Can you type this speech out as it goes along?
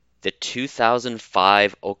the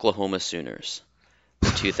 2005 Oklahoma Sooners,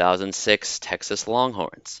 the 2006 Texas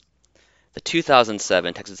Longhorns, the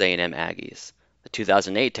 2007 Texas A&M Aggies, the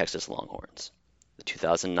 2008 Texas Longhorns, the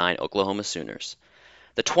 2009 Oklahoma Sooners,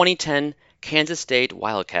 the 2010 Kansas State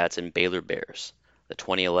Wildcats and Baylor Bears, the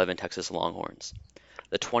 2011 Texas Longhorns,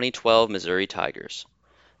 the 2012 Missouri Tigers,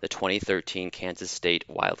 the 2013 Kansas State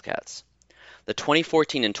Wildcats, the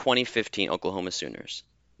 2014 and 2015 Oklahoma Sooners,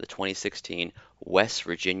 the 2016 West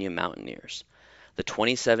Virginia Mountaineers, the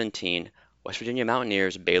 2017 West Virginia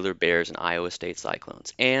Mountaineers, Baylor Bears, and Iowa State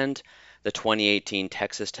Cyclones, and the 2018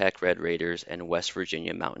 Texas Tech Red Raiders and West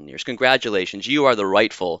Virginia Mountaineers. Congratulations, you are the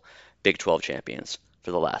rightful Big 12 champions for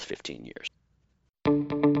the last 15 years.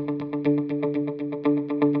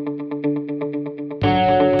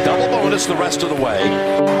 Double bonus the rest of the way.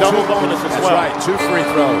 Double bonus as That's well. right, 2 free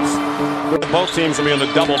throws. Both teams will be on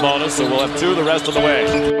the double bonus, so we'll have 2 the rest of the way.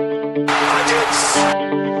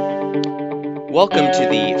 Welcome to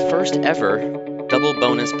the first ever Double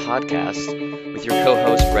Bonus podcast with your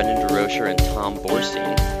co-hosts Brendan DeRocher and Tom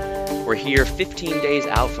Borstein. We're here 15 days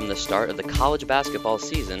out from the start of the college basketball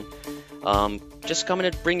season. Just coming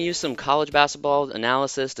to bring you some college basketball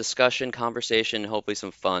analysis, discussion, conversation, and hopefully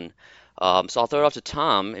some fun. So I'll throw it off to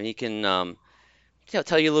Tom, and he can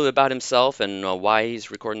tell you a little bit about himself and why he's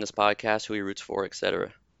recording this podcast, who he roots for,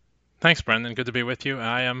 etc. Thanks, Brendan. Good to be with you.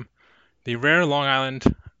 I am the rare Long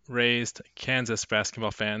Island-raised Kansas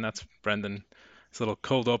basketball fan. That's Brendan's little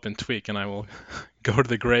cold open tweak, and I will go to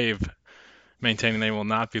the grave maintaining they will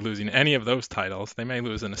not be losing any of those titles. They may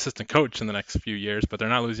lose an assistant coach in the next few years, but they're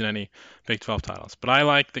not losing any Big 12 titles. But I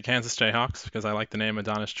like the Kansas Jayhawks because I like the name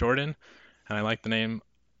Adonis Jordan, and I like the name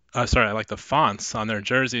I like the fonts on their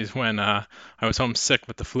jerseys when I was homesick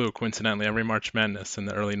with the flu, coincidentally, every March Madness in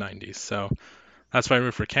the early 90s. So that's why I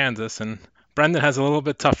root for Kansas. And Brendan has a little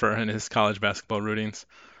bit tougher in his college basketball rootings,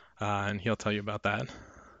 and he'll tell you about that.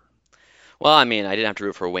 Well, I mean, I didn't have to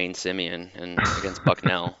root for Wayne Simeon and against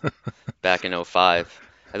Bucknell back in '05.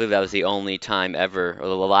 I believe that was the only time ever, or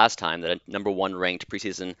the last time, that a number one ranked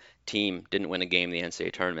preseason team didn't win a game in the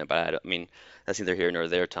NCAA tournament. But I mean, that's neither here nor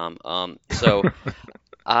there, Tom. So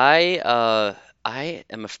I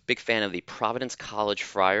am a big fan of the Providence College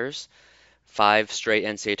Friars. 5 straight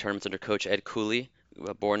NCAA tournaments under Coach Ed Cooley,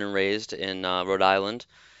 born and raised in Rhode Island,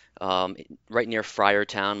 right near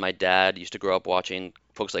Friartown. My dad used to grow up watching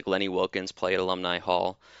folks like Lenny Wilkens play at Alumni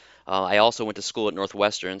Hall. I also went to school at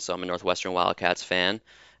Northwestern, so I'm a Northwestern Wildcats fan.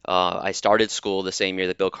 I started school the same year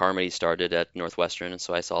that Bill Carmody started at Northwestern, and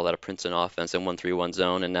so I saw a lot of Princeton offense in 1-3-1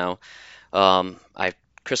 zone. And now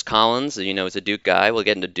Chris Collins, is a Duke guy. We'll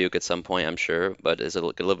get into Duke at some point, I'm sure, but there's a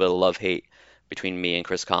little bit of love-hate between me and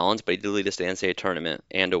Chris Collins, but he did lead us to the NCAA tournament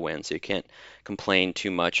and a win, so you can't complain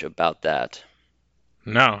too much about that.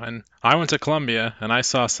 No, and I went to Columbia, and I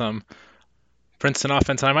saw some Princeton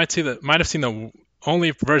offense, and I might have seen the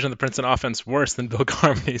only version of the Princeton offense worse than Bill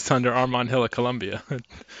Carmody's under Armand Hill at Columbia. A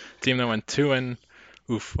team that went 2-25,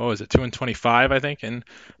 I think, in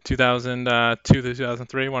 2002 to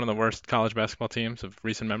 2003, one of the worst college basketball teams of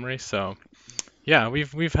recent memory. So, yeah,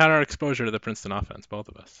 we've had our exposure to the Princeton offense, both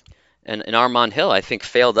of us. And Armand Hill, I think,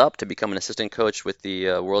 failed up to become an assistant coach with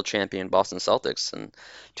the world champion Boston Celtics in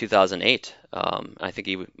 2008. I think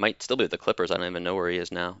he might still be with the Clippers. I don't even know where he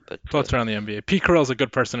is now. But floats around the NBA. Pete Carroll's a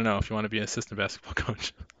good person to know if you want to be an assistant basketball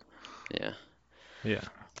coach. Yeah.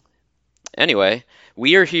 Anyway,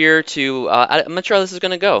 we are here to. I'm not sure how this is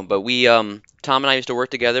going to go, but Tom and I used to work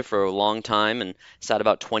together for a long time and sat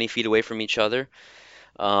about 20 feet away from each other.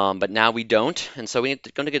 But now we don't, and so we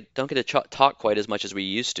don't get to talk quite as much as we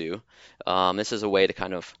used to. This is a way to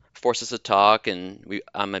kind of force us to talk, and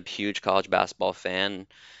I'm a huge college basketball fan,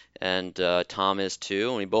 and Tom is too,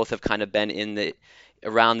 and we both have kind of been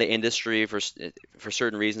around the industry for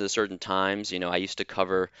certain reasons at certain times. I used to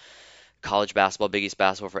cover college basketball, Big East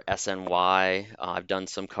basketball for SNY. I've done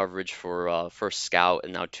some coverage for First Scout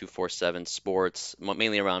and now 247 Sports,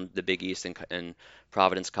 mainly around the Big East and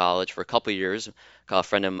Providence College for a couple of years. A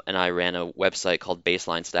friend and I ran a website called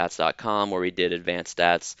BaselineStats.com where we did advanced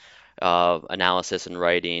stats analysis and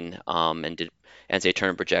writing and did NCAA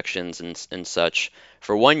tournament projections and such.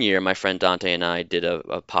 For 1 year, my friend Dante and I did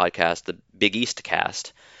a podcast, the Big East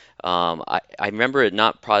Cast. I remember it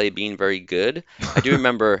not probably being very good. I do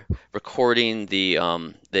remember recording the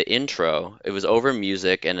intro. It was over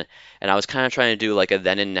music, and I was kind of trying to do like a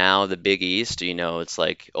then and now, the Big East. It's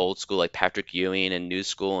like old school, like Patrick Ewing, and new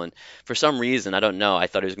school. And for some reason, I don't know, I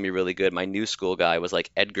thought it was gonna be really good. My new school guy was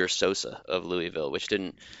like Edgar Sosa of Louisville, which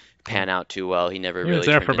didn't pan out too well. He never really was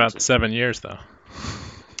there turned for about into... 7 years, though.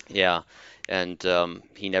 Yeah, and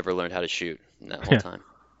he never learned how to shoot in that whole time.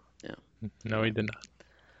 Yeah. No, he did not.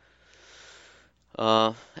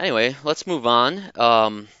 Anyway, let's move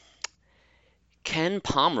on. Ken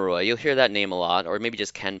Pomeroy, you'll hear that name a lot, or maybe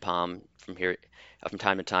just Ken Pom from here from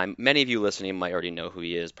time to time. Many of you listening might already know who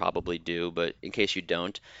he is, probably do, but in case you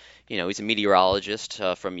don't, he's a meteorologist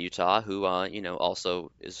from Utah who,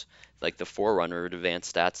 also is like the forerunner of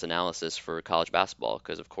advanced stats analysis for college basketball,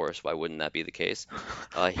 because of course, why wouldn't that be the case?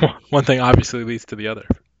 Uh, One thing obviously leads to the other.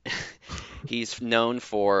 he's known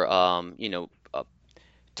for,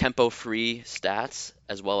 tempo-free stats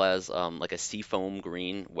as well as like a Seafoam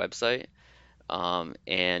Green website.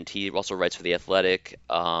 And he also writes for The Athletic.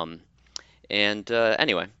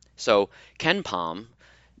 Anyway, so Ken Pom,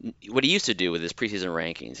 what he used to do with his preseason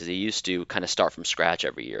rankings is he used to kind of start from scratch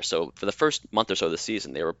every year. So for the first month or so of the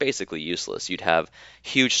season, they were basically useless. You'd have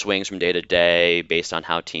huge swings from day to day based on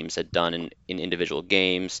how teams had done in individual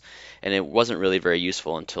games, and it wasn't really very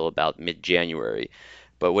useful until about mid-January.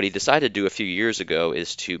 But what he decided to do a few years ago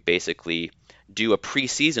is to basically do a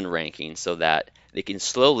preseason ranking so that they can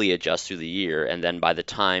slowly adjust through the year, and then by the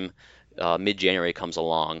time mid-January comes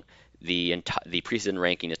along, the preseason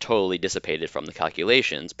ranking is totally dissipated from the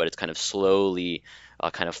calculations, but it's kind of slowly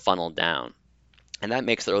kind of funneled down. And that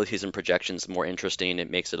makes the early season projections more interesting. It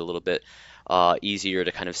makes it a little bit easier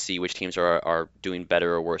to kind of see which teams are doing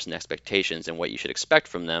better or worse than expectations and what you should expect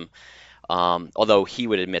from them. Although he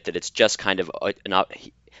would admit that it's just kind of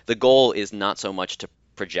the goal is not so much to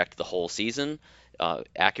project the whole season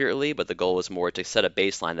accurately, but the goal is more to set a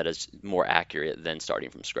baseline that is more accurate than starting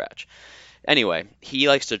from scratch. Anyway, he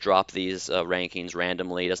likes to drop these rankings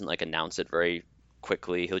randomly. He doesn't like announce it very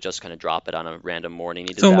quickly. He'll just kind of drop it on a random morning.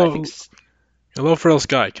 He did that, I think. A low frills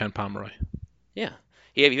guy, Ken Pomeroy. Yeah.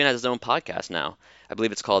 He even has his own podcast now. I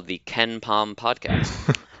believe it's called the Ken Pom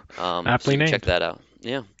Podcast. Aptly So named. check that out.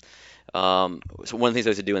 Yeah. So one of the things I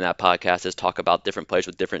like to do in that podcast is talk about different players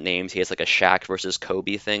with different names. He has like a Shaq versus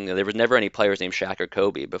Kobe thing. There was never any players named Shaq or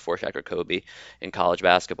Kobe before Shaq or Kobe in college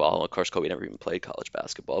basketball. Of course, Kobe never even played college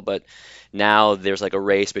basketball, but now there's like a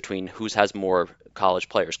race between who has more college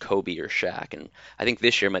players, Kobe or Shaq. And I think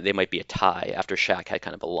this year they might be a tie after Shaq had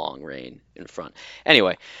kind of a long reign in front.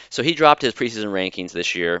 Anyway, so he dropped his preseason rankings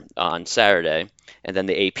this year on Saturday, and then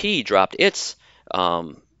the AP dropped its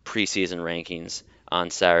preseason rankings on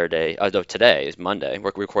Saturday. No, today is Monday.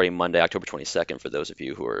 We're recording Monday, October 22nd, for those of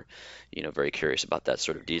you who are, very curious about that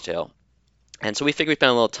sort of detail. And so we figured we'd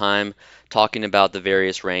spend a little time talking about the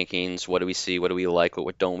various rankings. What do we see? What do we like?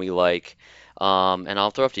 What don't we like? And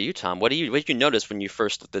I'll throw it up to you, Tom. What did you notice when you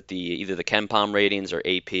first looked at either the Ken Pom ratings or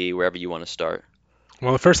AP, wherever you want to start?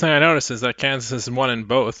 Well, the first thing I noticed is that Kansas has won in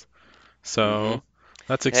both, Hmm. so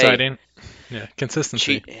that's Hey, exciting. Yeah,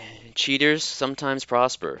 consistency. cheat cheaters sometimes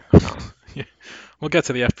prosper, Tom. Yeah. We'll get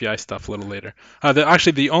to the FBI stuff a little later.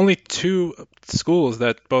 Actually, the only two schools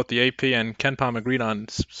that both the AP and Ken Pom agreed on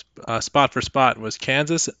spot for spot was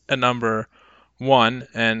Kansas at number 1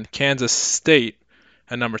 and Kansas State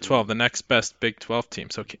at number 12, the next best Big 12 team.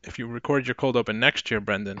 So if you record your cold open next year,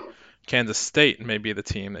 Brendan, Kansas State may be the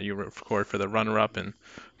team that you record for the runner-up in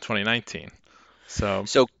 2019. So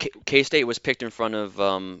So K-State was picked in front of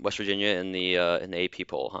West Virginia in the AP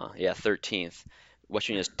poll, huh? Yeah, 13th. West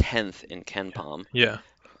Virginia's 10th in Ken Pom. yeah,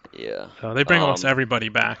 Yeah. so they bring almost Um, everybody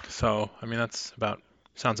back. So I mean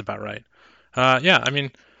sounds about right. Yeah, I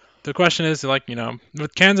mean the question is like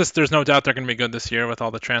with Kansas, there's no doubt they're going to be good this year with all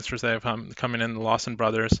the transfers they have coming in, the Lawson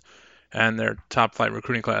brothers, and their top flight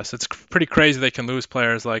recruiting class. It's pretty crazy they can lose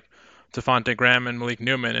players like Devontae Graham and Malik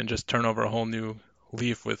Newman and just turn over a whole new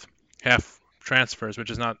leaf with half transfers, which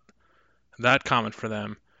is not that common for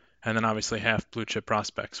them, and then obviously half blue chip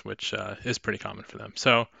prospects, which is pretty common for them.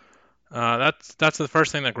 So that's the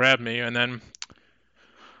first thing that grabbed me, and then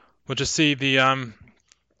we'll just see the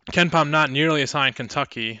Ken Pom not nearly as high in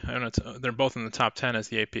Kentucky. I don't know, they're both in the top 10 as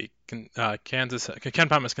the AP. Ken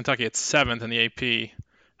Pom has Kentucky at 7th, and the AP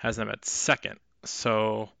has them at 2nd.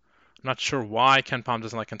 So I'm not sure why Ken Pom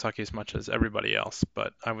doesn't like Kentucky as much as everybody else,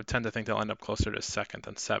 but I would tend to think they'll end up closer to 2nd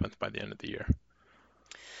than 7th by the end of the year.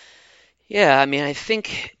 yeah, I mean, I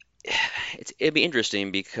think it'd be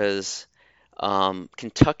interesting because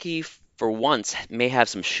Kentucky, for once, may have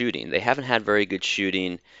some shooting. They haven't had very good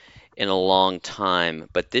shooting in a long time,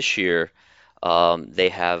 but this year they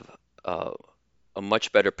have uh, a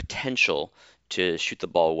much better potential to shoot the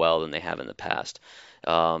ball well than they have in the past.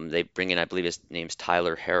 They bring in, I believe his name's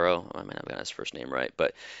Tyler Harrow. I might not got his first name right,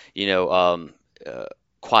 but uh,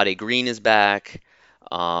 Quade Green is back.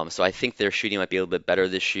 So I think their shooting might be a little bit better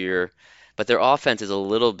this year, but their offense is a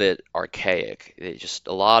little bit archaic. They just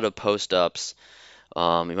a lot of post ups.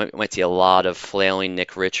 You might see a lot of flailing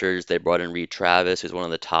Nick Richards. They brought in Reed Travis, who's one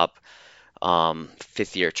of the top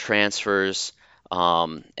fifth-year transfers.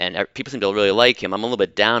 and people seem to really like him. I'm a little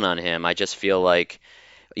bit down on him. I just feel like,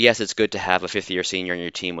 yes, it's good to have a fifth-year senior on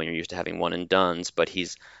your team when you're used to having one and dones, but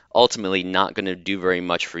he's ultimately not going to do very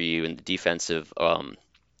much for you in the defensive, uh,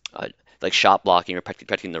 like shot blocking or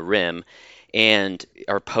protecting the rim. And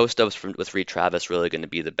are post-ups with Reed Travis really going to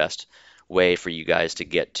be the best way for you guys to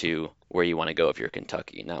get to where you want to go if you're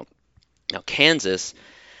Kentucky? Now Kansas,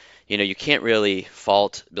 you can't really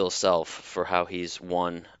fault Bill Self for how he's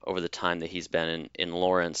won over the time that he's been in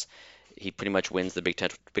Lawrence. He pretty much wins the Big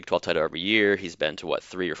 12 title every year. He's been to what,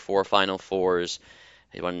 3 or 4 Final Fours.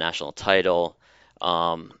 He won a national title.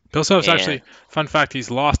 Bill Self's And actually, fun fact,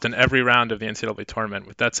 he's lost in every round of the NCAA tournament.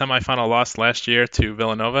 With that semifinal loss last year to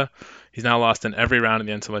Villanova, he's now lost in every round of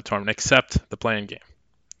the NCAA tournament except the play-in game,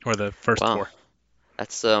 or the first wow, 4.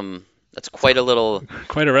 that's quite a little.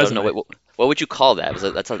 Quite a I don't know resume. what would you call that?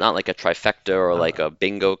 That's not like a trifecta or like a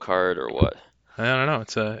bingo card or what? I don't know.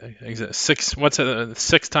 It's a 6. What's it?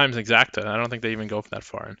 6 times exacta. I don't think they even go that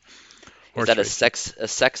far in Is horse that racing. a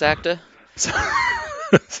sex acta? So,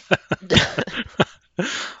 I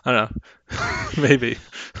don't know. Maybe.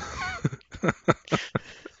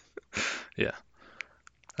 Yeah.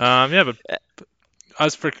 Yeah, but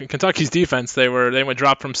as for Kentucky's defense, they went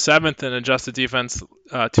dropped from 7th in adjusted defense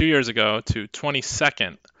 2 years ago to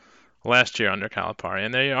 22nd last year under Calipari,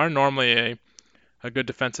 and they are normally a good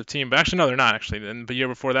defensive team. But actually, no, they're not actually. And the year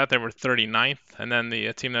before that, they were 39th, and then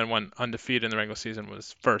the team that went undefeated in the regular season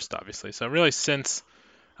was first, obviously. So really, since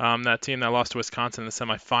that team that lost to Wisconsin in the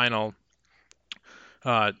semifinal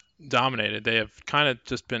dominated, they have kind of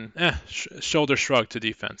just been shoulder shrug to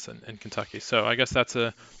defense in Kentucky. So I guess that's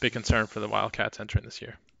a big concern for the Wildcats entering this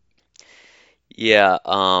year. Yeah,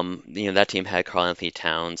 that team had Karl Anthony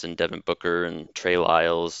Towns and Devin Booker and Trey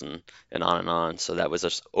Lyles and on and on. So that was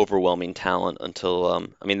just overwhelming talent until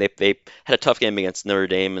I mean they had a tough game against Notre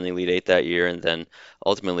Dame in the Elite Eight that year, and then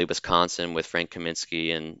ultimately Wisconsin with Frank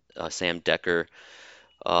Kaminsky and Sam Decker,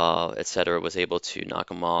 et cetera, was able to knock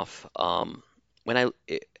them off. When I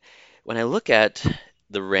when I look at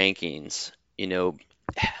the rankings,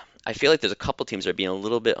 I feel like there's a couple teams that are being a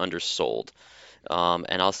little bit undersold.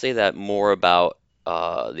 And I'll say that more about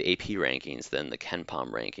the AP rankings than the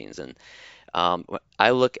KenPom rankings. And I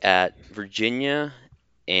look at Virginia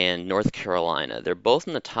and North Carolina. They're both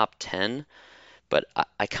in the top 10, but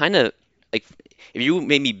I kind of like if you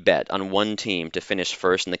made me bet on one team to finish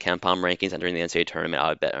first in the KenPom rankings entering the NCAA tournament, I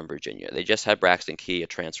would bet on Virginia. They just had Braxton Key, a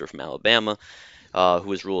transfer from Alabama, who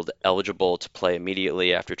was ruled eligible to play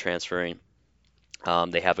immediately after transferring.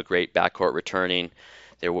 They have a great backcourt returning.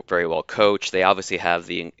 They're very well coached. They obviously have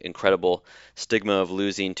the incredible stigma of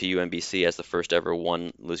losing to UMBC as the first ever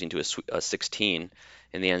one, losing to a 16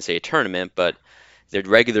 in the NCAA tournament. But their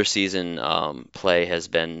regular season play has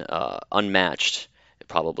been unmatched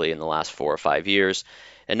probably in the last 4 or 5 years.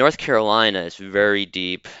 And North Carolina is very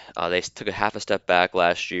deep. They took a half a step back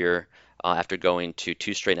last year after going to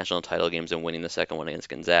 2 straight national title games and winning the second one against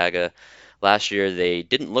Gonzaga. Last year, they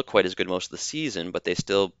didn't look quite as good most of the season, but they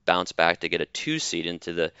still bounced back to get a 2 seed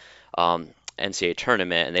into the NCAA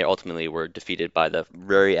tournament, and they ultimately were defeated by the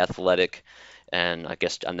very athletic, and I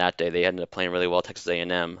guess on that day they ended up playing really well, Texas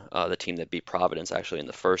A&M, the team that beat Providence actually in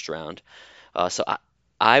the first round. So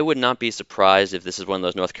I would not be surprised if this is one of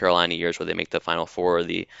those North Carolina years where they make the Final Four or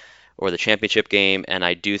the championship game. And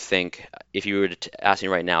I do think if you were to ask me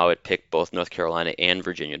right now, I would pick both North Carolina and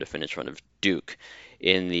Virginia to finish in front of Duke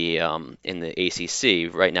in the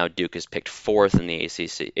ACC. Right now, Duke is picked fourth in the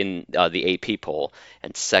ACC in the AP poll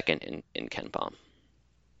and second in KenPom.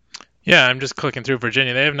 Yeah, I'm just clicking through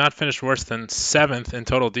Virginia. They have not finished worse than 7th in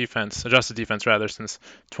total defense, adjusted defense rather, since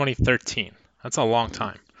 2013. That's a long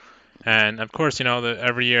time. And of course,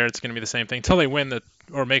 every year it's going to be the same thing until they win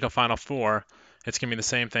or make a Final Four. It's going to be the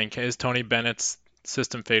same thing. Is Tony Bennett's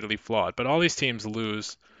system fatally flawed? But all these teams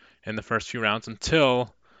lose in the first few rounds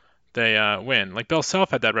until they win. Like Bill Self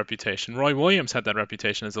had that reputation. Roy Williams had that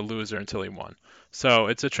reputation as a loser until he won. So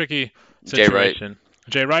it's a tricky Jay Wright. situation.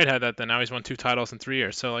 Jay Wright had that, then now he's won 2 titles in 3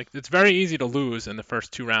 years. So it's very easy to lose in the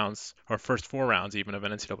first 2 rounds or first 4 rounds even of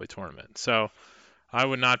an NCAA tournament. So I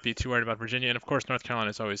would not be too worried about Virginia. And of course, North Carolina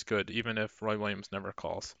is always good, even if Roy Williams never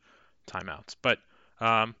calls timeouts. But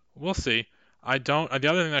we'll see. The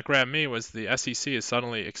other thing that grabbed me was the SEC is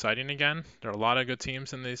suddenly exciting again. There are a lot of good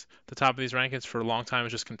teams in the top of these rankings. For a long time, it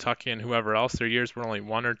was just Kentucky and whoever else. There are years where only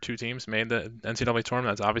 1 or 2 teams made the NCAA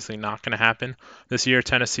tournament. That's obviously not going to happen this year.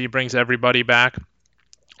 Tennessee brings everybody back.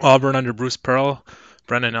 Auburn under Bruce Pearl.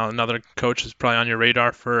 Brendan, another coach, is probably on your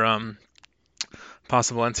radar for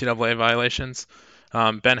possible NCAA violations.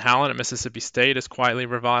 Ben Howland at Mississippi State has quietly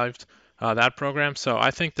revived that program. So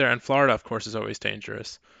I think they're in Florida, of course, is always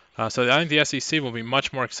dangerous. So I think the SEC will be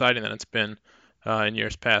much more exciting than it's been in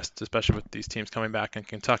years past, especially with these teams coming back and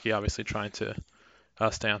Kentucky obviously trying to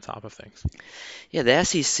stay on top of things. Yeah, the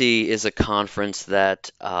SEC is a conference that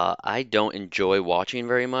I don't enjoy watching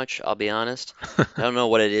very much, I'll be honest. I don't know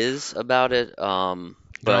what it is about it, You don't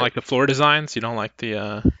but like the floor designs? You don't like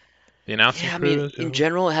the announcing yeah, I mean, crews? in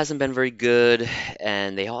general, it hasn't been very good,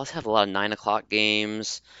 and they always have a lot of 9 o'clock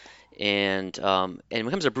games. And when it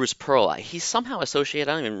comes to Bruce Pearl, he's somehow associated,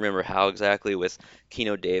 I don't even remember how exactly, with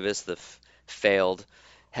Keno Davis, the f failed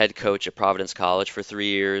head coach at Providence College for 3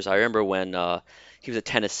 years. I remember when he was at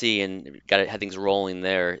Tennessee and had things rolling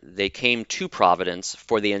there. They came to Providence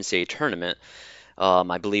for the NCAA tournament.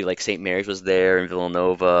 I believe like St. Mary's was there and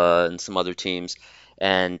Villanova and some other teams.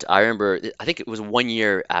 And I remember, I think it was 1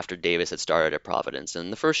 year after Davis had started at Providence.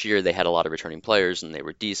 And the first year they had a lot of returning players and they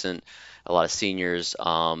were decent, a lot of seniors.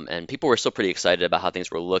 And people were still pretty excited about how things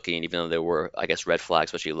were looking, even though there were, I guess, red flags,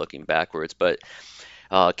 especially looking backwards. But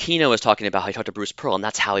Keno was talking about how he talked to Bruce Pearl, and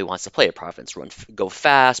that's how he wants to play at Providence: go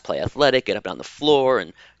fast, play athletic, get up and down the floor,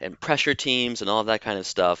 and pressure teams and all of that kind of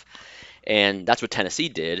stuff. And that's what Tennessee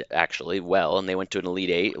did actually well, and they went to an Elite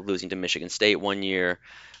Eight, losing to Michigan State 1 year,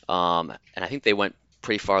 and I think they went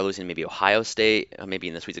pretty far, losing to maybe Ohio State, maybe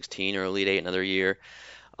in the Sweet 16 or Elite Eight another year.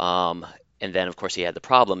 Um, and then of course he had the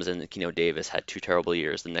problems, and Keno Davis had 2 terrible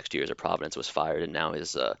years. The next 2 years at Providence was fired, and now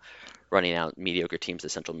is running out mediocre teams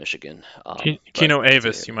at Central Michigan. But Keno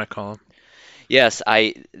Avis, you might call him. yes,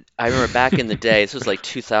 I remember back in the day. This was like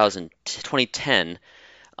 2010.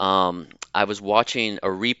 I was watching a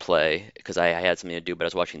replay because I had something to do, but I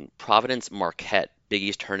was watching Providence Marquette Big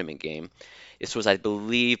East tournament game. This was, I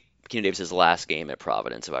believe, Keno Davis's last game at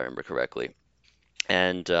Providence, if I remember correctly.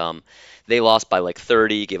 And they lost by like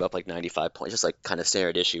 30, gave up like 95 points, just like kind of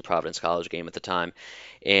standard issue Providence College game at the time.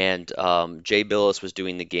 And Jay Billis was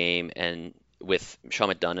doing the game, and with Sean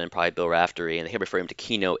McDonough and probably Bill Raftery, and they kept referring him to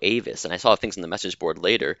Keno Avis. And I saw things in the message board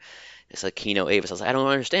later. It's like Keno Avis. I was like, I don't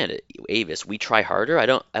understand it. Avis, we try harder. I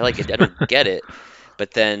like it. I don't get it.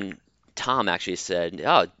 But then Tom actually said,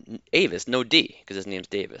 "Oh, Avis, no D," because his name's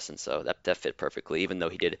Davis, and so that fit perfectly. Even though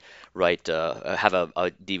he did write have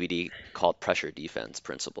a DVD called Pressure Defense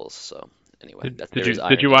Principles. So anyway, there is Did you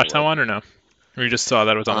irony in the watch that world. one or no? Or you just saw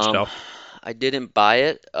that it was on the Um, shelf? I didn't buy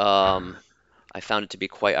it. I found it to be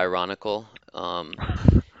quite ironical.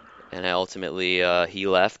 And I ultimately he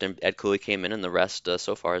left, and Ed Cooley came in, and the rest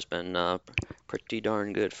so far has been pretty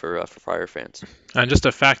darn good for Friar fans. And just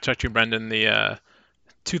to fact check you, Brendan, the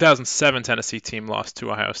 2007 Tennessee team lost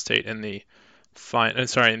to Ohio State in the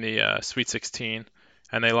in the Sweet 16,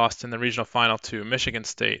 and they lost in the regional final to Michigan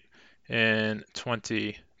State in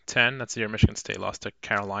 2010. That's the year Michigan State lost to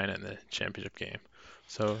Carolina in the championship game.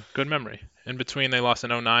 So good memory. In between, they lost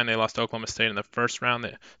in 09. They lost to Oklahoma State in the first round.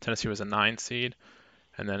 Tennessee was a 9 seed.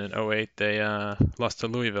 And then in 08, they lost to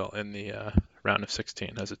Louisville in the round of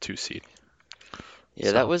 16 as a 2 seed. Yeah,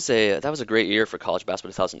 So that was a great year for college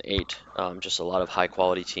basketball 2008. Just a lot of high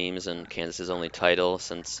quality teams, and Kansas's only title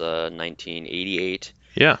since 1988.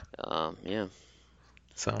 yeah, Yeah.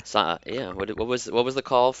 so So, yeah, what was the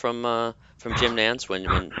call from Jim Nance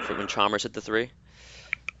when Chalmers hit the three?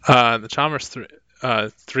 the Chalmers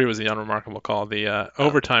three was the unremarkable call. The Oh,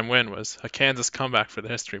 overtime win was a Kansas comeback for the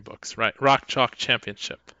history books, right? Rock Chalk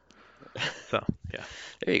Championship. So yeah,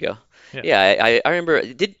 there you go. yeah. Yeah, I remember.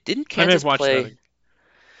 Didn't I may have Kansas watched that. play?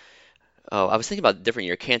 Oh, I was thinking about a different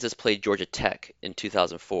year. Kansas played Georgia Tech in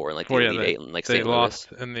 2004 in like the Before, yeah, Elite Eight in like they St. Louis.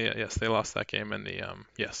 lost in the yes, they lost that game in the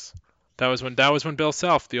yes. That was when Bill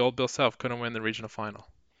Self, the old Bill Self, couldn't win the regional final.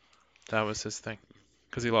 That was his thing,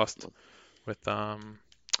 because he lost with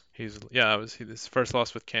it was his first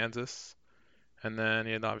loss with Kansas, and then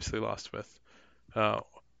he had obviously lost with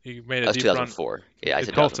he made a That was deep run. 2004. Yeah, I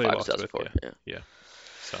said Tulsa he 2005, lost with, 2004. yeah, Yeah. yeah.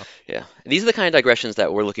 So Yeah. These are the kind of digressions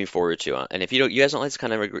that we're looking forward to. And if you guys don't like this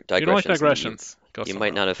kind of you don't like digressions, then digressions, go you somewhere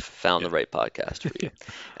might else. not have found Yeah, the right podcast for yeah, you.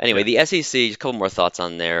 Anyway, yeah. the SEC, just a couple more thoughts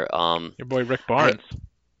on there. Your boy Rick I Barnes.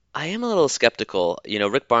 I am a little skeptical.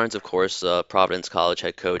 Rick Barnes, of course, Providence College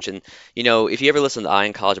head coach. And, if you ever listen to the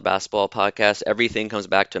Iron College Basketball podcast, everything comes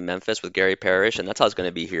back to Memphis with Gary Parrish, and that's how it's going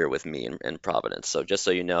to be here with me in Providence. So just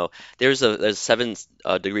so you know, there's 7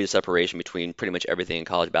 degrees of separation between pretty much everything in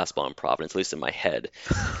college basketball and Providence, at least in my head.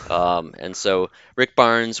 And so Rick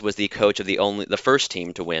Barnes was the coach of the first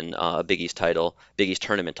team to win a Big East title, Big East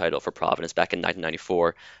tournament title for Providence back in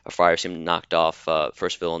 1994. A Friars team knocked off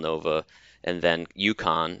first Villanova, and then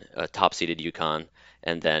UConn, top-seeded UConn,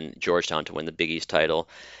 and then Georgetown to win the Big East title.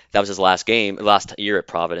 That was his last year at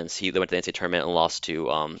Providence. They went to the NCAA tournament and lost to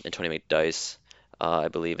Antonio McDyess, I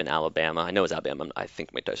believe, in Alabama. I know it was Alabama. I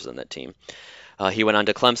think McDyess was on that team. He went on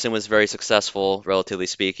to Clemson, was very successful, relatively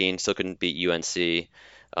speaking. Still couldn't beat UNC.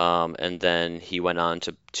 And then he went on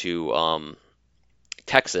to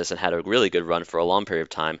Texas and had a really good run for a long period of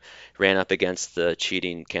time. Ran up against the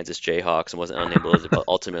cheating Kansas Jayhawks and wasn't unable to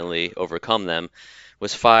ultimately overcome them.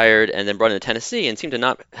 Was fired and then brought into Tennessee and seemed to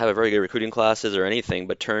not have a very good recruiting classes or anything,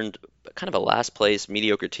 but turned kind of a last place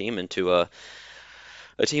mediocre team into a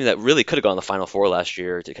team that really could have gone to the Final Four last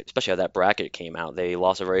year, especially how that bracket came out. They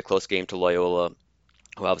lost a very close game to Loyola,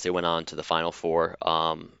 who obviously went on to the Final Four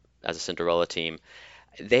as a Cinderella team.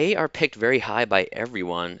 They are picked very high by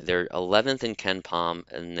everyone. They're 11th in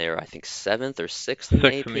KenPom, and they're, I think, 7th or 6th in the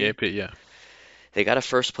Sixth in the AP, yeah. They got a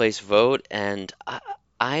first place vote, and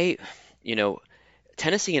you know,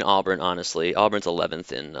 Tennessee and Auburn, honestly, Auburn's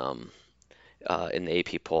 11th in the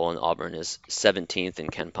AP poll, and Auburn is 17th in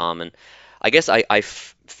KenPom. And I guess I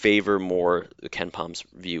favor more the KenPom's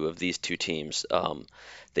view of these two teams.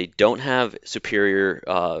 They don't have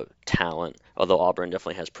superior talent, although Auburn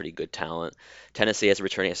definitely has pretty good talent. Tennessee has a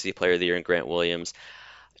returning SEC Player of the Year in Grant Williams.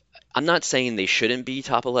 I'm not saying they shouldn't be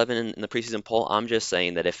top 11 in the preseason poll. I'm just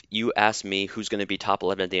saying that if you ask me who's going to be top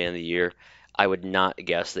 11 at the end of the year, I would not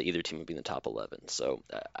guess that either team would be in the top 11. So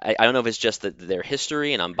I don't know if it's just that their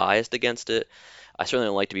history and I'm biased against it. I certainly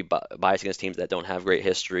don't like to be biased against teams that don't have great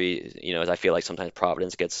history, as I feel like sometimes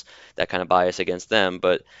Providence gets that kind of bias against them.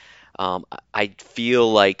 But I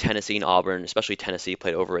feel like Tennessee and Auburn, especially Tennessee,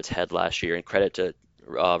 played over its head last year, and credit to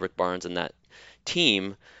Rick Barnes and that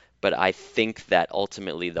team. But I think that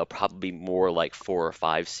ultimately they'll probably be more like 4 or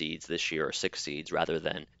 5 seeds this year, or 6 seeds, rather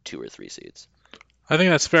than 2 or 3 seeds. I think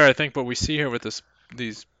that's fair. I think what we see here with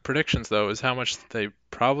these predictions, though, is how much they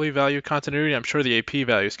probably value continuity. I'm sure the AP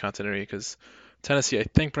values continuity because Tennessee, I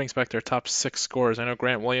think, brings back their top 6 scorers. I know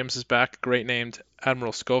Grant Williams is back, great named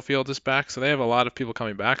Admiral Schofield is back, so they have a lot of people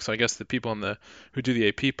coming back. So I guess the people who do the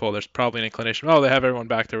AP poll, there's probably an inclination, they have everyone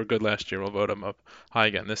back. They were good last year. We'll vote them up high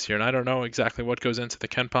again this year. And I don't know exactly what goes into the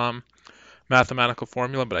KenPom mathematical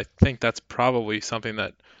formula, but I think that's probably something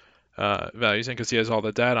that values in because he has all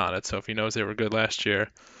the data on it. So if he knows they were good last year,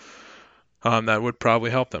 that would probably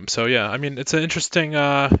help them. So yeah, I mean, it's an interesting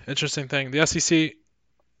thing. The SEC,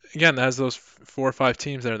 again, has those 4 or 5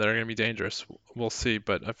 teams there that are going to be dangerous. We'll see.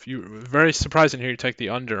 But very surprising here you take the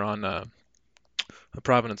under on the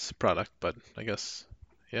Providence product, but I guess,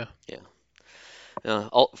 yeah. Yeah.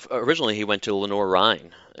 Originally, he went to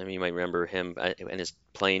Lenoir-Rhyne. I mean, you might remember him in his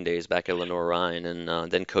playing days back at Lenoir-Rhyne,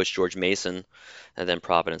 and then Coach George Mason, and then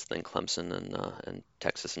Providence, then Clemson, and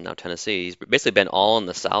Texas, and now Tennessee. He's basically been all in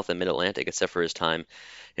the South and Mid-Atlantic, except for his time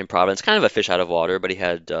in Providence. Kind of a fish out of water, but he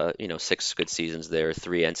had 6 good seasons there,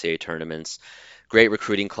 3 NCAA tournaments, great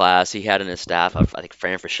recruiting class. He had in his staff, I think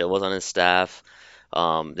Fran Fraschilla was on his staff.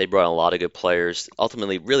 They brought in a lot of good players.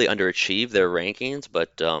 Ultimately, really underachieved their rankings,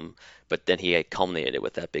 but then he had culminated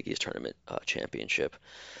with that Big East tournament championship.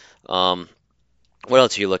 What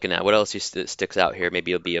else are you looking at? What else sticks out here?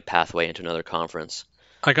 Maybe it'll be a pathway into another conference.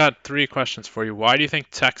 I got 3 questions for you. Why do you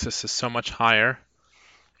think Texas is so much higher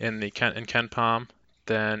in KenPom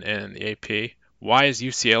than in the AP? Why is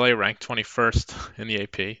UCLA ranked 21st in the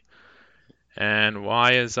AP? And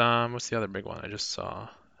why is what's the other big one I just saw?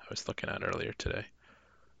 I was looking at earlier today.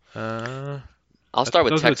 I'll start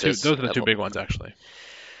with Texas. Those are the 2 big ones, actually.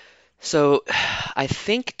 So I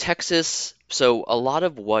think Texas. So a lot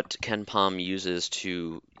of what KenPom uses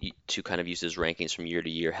to kind of use his rankings from year to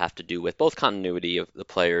year have to do with both continuity of the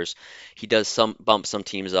players. He does bump some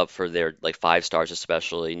teams up for their like 5 stars,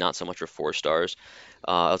 especially not so much for 4 stars,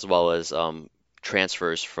 as well as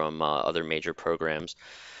transfers from other major programs.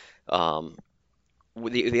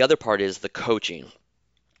 The other part is the coaching.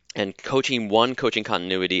 And coaching, 1, coaching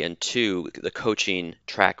continuity, and 2, the coaching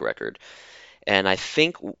track record. And I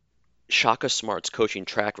think Shaka Smart's coaching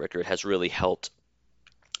track record has really helped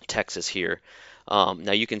Texas here.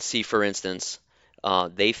 Now you can see, for instance,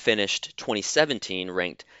 they finished 2017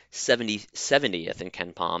 ranked 70th in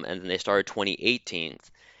KenPom, and then they started 2018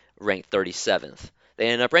 ranked 37th. They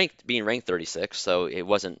ended up being ranked 36, so it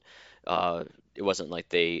wasn't like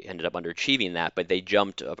they ended up underachieving that, but they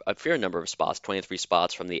jumped a fair number of spots, 23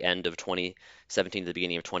 spots from the end of 2017 to the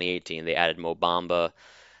beginning of 2018. They added Mo Bamba.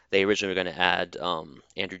 They originally were going to add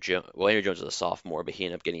Andrew Jones. Well, Andrew Jones was a sophomore, but he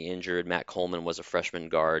ended up getting injured. Matt Coleman was a freshman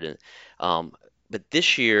guard. But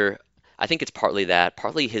this year, I think it's partly that.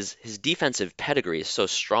 Partly his defensive pedigree is so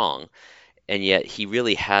strong, and yet he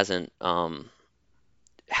really hasn't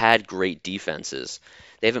had great defenses.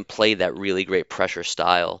 They haven't played that really great pressure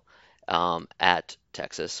style at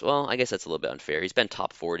Texas. Well, I guess that's a little bit unfair. He's been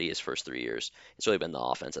top 40 his first 3 years. It's really been the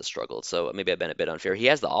offense that struggled. So maybe I've been a bit unfair. He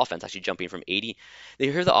has the offense actually jumping from 80.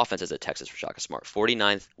 Here the offense is at Texas for Shaka Smart,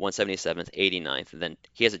 49th, 177th, 89th, and then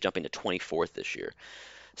he has it jumping to 24th this year.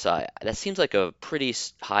 So that seems like a pretty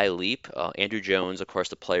high leap. Andrew Jones, of course,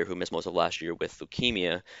 the player who missed most of last year with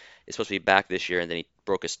leukemia, is supposed to be back this year, and then he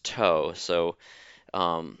broke his toe. So,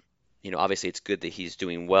 um, obviously it's good that he's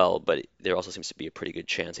doing well, but there also seems to be a pretty good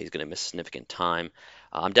chance he's going to miss significant time.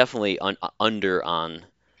 I'm definitely under um,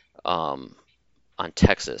 on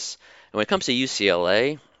Texas. And when it comes to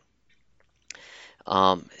UCLA,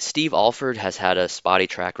 Steve Alford has had a spotty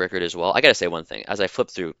track record as well. I gotta say one thing. As I flip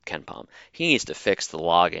through KenPom, he needs to fix the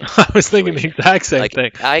login I was thinking the situation. exact same Like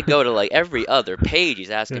thing. I go to like every other page, he's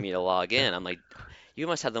Yeah. asking me to log in. I'm like, you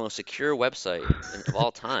must have the most secure website of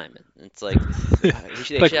all time. And it's like It's they like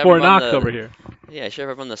should have him Fort run Knox over the here. yeah, they should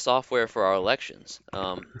have him run the software for our elections.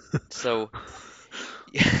 So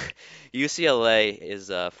UCLA is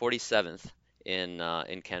 47th in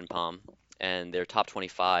KenPom, and they're top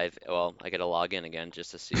 25. Well, I got to log in again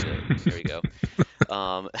just to see the. There we go.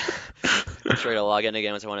 Um, I'm sure to log in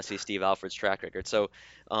again once I want to see Steve Alford's track record. So,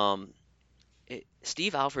 um,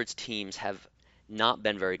 Steve Alford's teams have not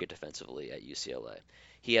been very good defensively at UCLA.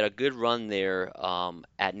 He had a good run there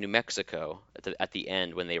at New Mexico at the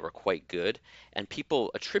end when they were quite good, and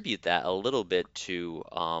people attribute that a little bit to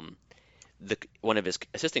one of his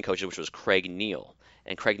assistant coaches, which was Craig Neal.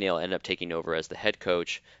 And Craig Neal ended up taking over as the head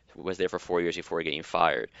coach, was there for 4 years before getting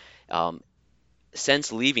fired. Um,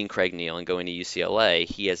 since leaving Craig Neal and going to UCLA,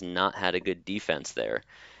 he has not had a good defense there.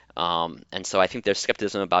 And so I think there's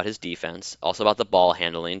skepticism about his defense, also about the ball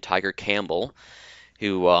handling. Tiger Campbell,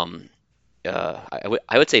 who I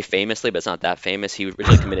would say famously, but it's not that famous. He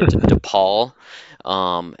originally committed to DePaul,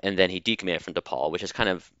 and then he decommitted from DePaul, which is kind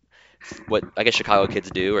of what I guess Chicago kids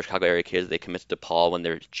do, or Chicago area kids. They commit to DePaul when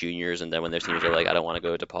they're juniors, and then when they're seniors, they're like, I don't want to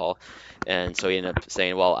go to DePaul. And so he ended up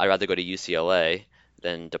saying, well, I'd rather go to UCLA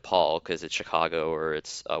than DePaul because it's Chicago or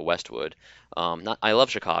it's Westwood. I love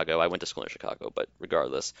Chicago. I went to school in Chicago, but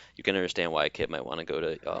regardless, you can understand why a kid might want to go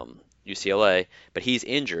to UCLA. But he's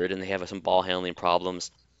injured, and they have some ball handling problems.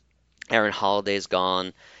 Aaron Holiday's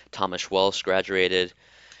gone. Thomas Welsh graduated.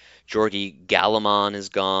 Georgi Gallimon is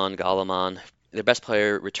gone. Gallimon. Their best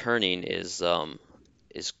player returning is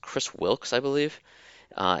Chris Wilkes, I believe.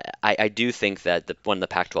 I do think that the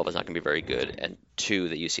Pac-12 is not going to be very good, and two,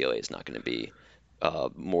 that UCLA is not going to be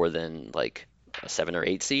more than like a 7 or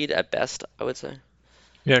 8 seed at best, I would say.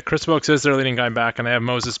 Yeah, Chris Wilkes is their leading guy back, and they have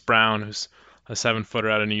Moses Brown, who's a 7-footer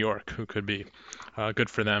out of New York, who could be good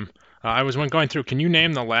for them. I was going through. Can you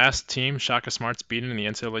name the last team Shaka Smart's beaten in the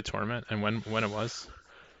NCAA tournament and when it was?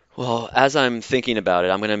 Well, as I'm thinking about it,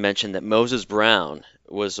 I'm going to mention that Moses Brown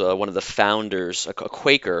was one of the founders, a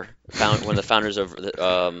Quaker, one of the founders of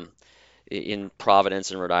in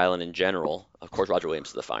Providence and Rhode Island in general. Of course, Roger Williams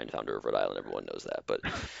is the founder of Rhode Island. Everyone knows that.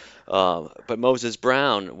 But Moses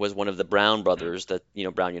Brown was one of the Brown brothers that,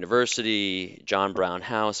 Brown University, John Brown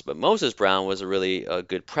House. But Moses Brown was a really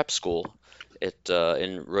good prep school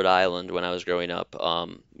in Rhode Island when I was growing up,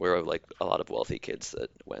 where like a lot of wealthy kids that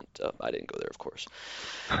went. I didn't go there, of course.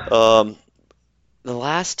 Um, the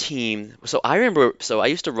last team. So I remember. So I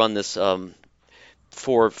used to run this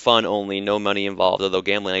for fun only, no money involved. Although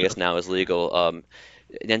gambling, I guess now is legal.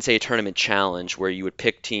 An NCAA tournament challenge where you would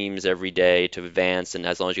pick teams every day to advance, and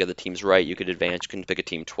as long as you got the teams right, you could advance. You couldn't pick a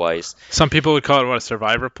team twice. Some people would call it, what, a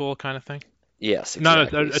survivor pool kind of thing? Yes, Not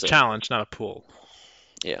exactly. a challenge, not a pool.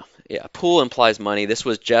 Yeah, yeah. Pool implies money. This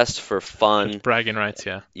was just for fun. Just bragging rights,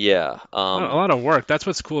 yeah. Yeah. A lot of work. That's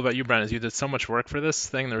what's cool about you, Brent, is you did so much work for this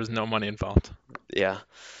thing. There was no money involved. Yeah.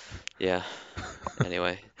 Yeah.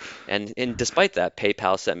 Anyway, and despite that,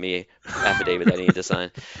 PayPal sent me an affidavit that I needed to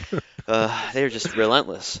sign. They're just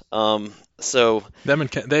relentless. So They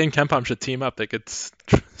and KenPom should team up. They could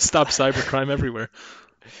stop cybercrime everywhere.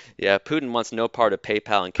 yeah, Putin wants no part of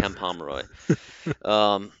PayPal and Ken Pomeroy.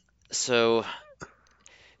 So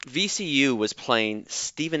VCU was playing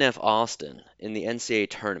Stephen F. Austin in the NCAA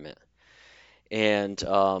tournament. And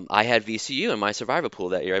I had VCU in my survivor pool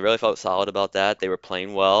that year. I really felt solid about that. They were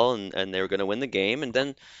playing well, and they were going to win the game. And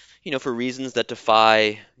then, for reasons that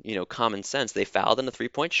defy, common sense, they fouled in a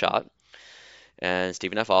three-point shot. And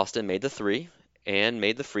Stephen F. Austin made the three and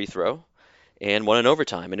made the free throw and won in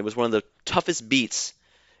overtime. And it was one of the toughest beats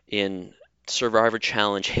in Survivor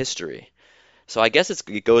Challenge history. So I guess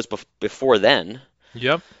it goes before then.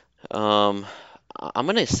 Yep. I'm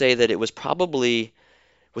going to say that it was probably...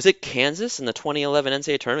 Was it Kansas in the 2011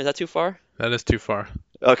 NCAA tournament? Is that too far? That is too far.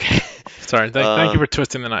 Okay. Sorry, thank you for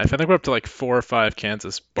twisting the knife. I think we're up to like 4 or 5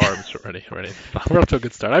 Kansas barbs already. We're up to a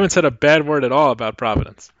good start. I haven't said a bad word at all about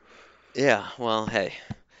Providence. Yeah, well, hey,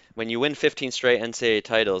 when you win 15 straight NCAA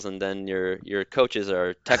titles and then your coaches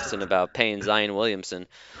are texting about paying Zion Williamson,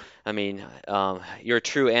 I mean, you're a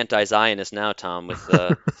true anti-Zionist now, Tom, with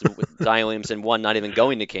Zion Williamson, one, not even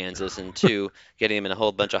going to Kansas, and two, getting him in a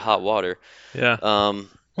whole bunch of hot water. Yeah, Um,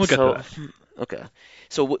 we'll get to so that. okay.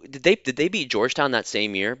 So did they beat Georgetown that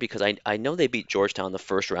same year? Because I know they beat Georgetown the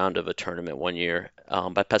first round of a tournament one year,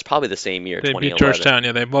 but that's probably the same year, They beat 2011. Georgetown.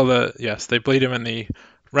 Yeah, yes, they beat him in the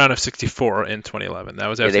round of 64 in 2011. That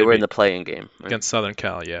was Yeah, after they they were in beat the playing game, right? against Southern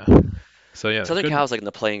Cal. Yeah. So yeah, Southern good. Cal's like in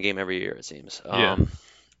the playing game every year, it seems. Yeah.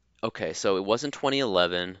 Okay, so it wasn't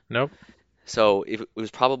 2011. Nope. So it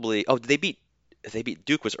was probably. Oh, they beat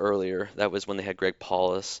Duke was earlier. That was when they had Greg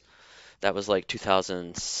Paulus. That was like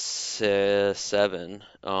 2007.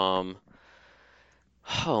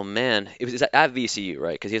 Oh man, it was at VCU,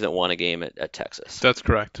 right? Because he hasn't won a game at Texas. That's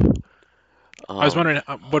correct. I was Um, wondering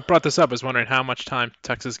what brought this up. I was wondering how much time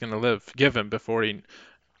Texas is going to give him before he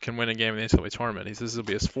can win a game in the NCAA tournament. This will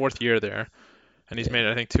be his 4th year there, and he's yeah, made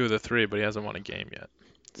I think 2 of the 3, but he hasn't won a game yet.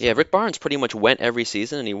 yeah. So Rick Barnes pretty much went every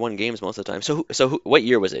season and he won games most of the time. What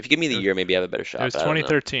year was it? If you give me the it was, year, maybe I have a better it shot. was But I don't know.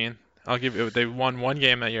 2013. I'll give you. They won 1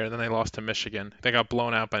 game that year, then they lost to Michigan. They got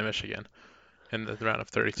blown out by Michigan in the round of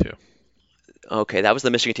 32. Okay, that was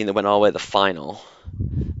the Michigan team that went all the way to the final.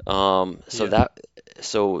 Um, so Yeah. that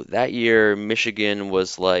so that year Michigan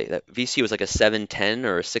was like that VC was like a 7-10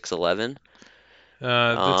 or a 6-11.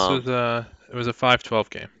 This Um, was it was a 5-12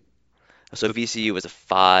 game. so So VCU was a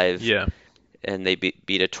 5 yeah, and they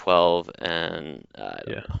beat a 12 and I don't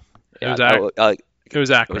yeah. know. It Yeah, was it was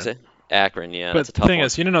what was Akron. it? Akron, yeah, that's But a the tough thing one.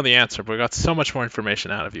 is, you didn't know the answer, but we got so much more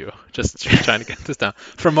information out of you. Just trying to get this down.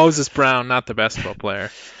 From Moses Brown, not the basketball player,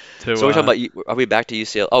 to So we're talking about are we back to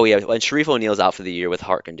UCLA? Oh yeah, and Sharif O'Neal's out for the year with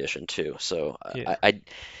heart condition too. So yeah,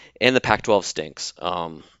 and the Pac-12 stinks.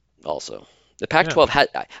 Also, the yeah. Pac-12 had.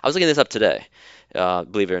 I was looking this up today,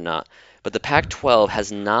 believe it or not, but the Pac-12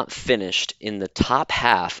 has not finished in the top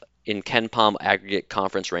half in Ken Palm aggregate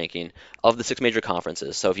conference ranking of the 6 major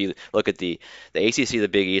conferences. So if you look at the ACC, the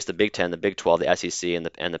Big East, the Big Ten, the Big 12, the SEC, and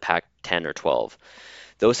the Pac-10 or 12,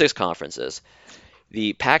 those 6 conferences,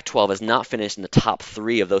 the Pac-12 has not finished in the top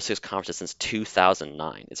 3 of those 6 conferences since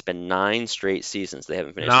 2009. It's been 9 straight seasons they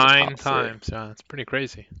haven't finished in the Nine top 3. times. Yeah, that's pretty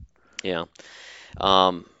crazy. Yeah.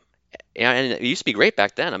 Um, and it used to be great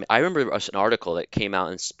back then. I mean, I remember an article that came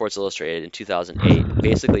out in Sports Illustrated in 2008,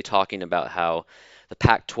 basically talking about how the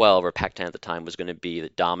Pac-12 or Pac-10 at the time was going to be the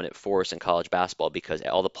dominant force in college basketball because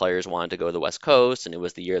all the players wanted to go to the West Coast, and it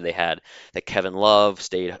was the year they had that Kevin Love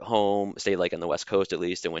stayed home, stayed like on the West Coast at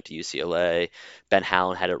least, and went to UCLA. Ben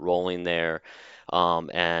Hallen had it rolling there,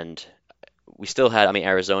 and we still had. I mean,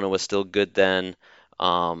 Arizona was still good then.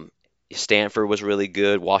 Um, Stanford was really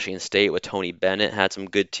good. Washington State with Tony Bennett had some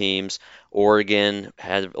good teams. Oregon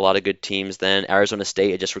had a lot of good teams then. Arizona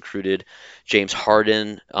State had just recruited James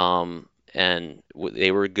Harden, and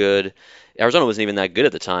they were good. Arizona wasn't even that good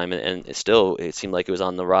at the time, and it seemed like it was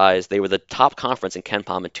on the rise. They were the top conference in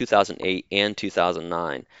KenPom in 2008 and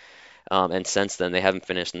 2009, and since then they haven't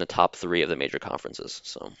finished in the top 3 of the major conferences.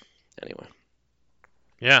 So anyway,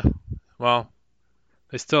 Yeah. Well,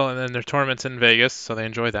 and then their tournaments in Vegas, so they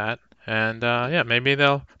enjoy that. And yeah, maybe they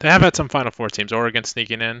have had some Final Four teams. Oregon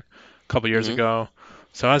sneaking in a couple years hmm ago,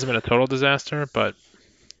 so it hasn't been a total disaster, but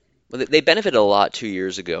well, they benefited a lot 2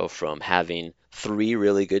 years ago from having 3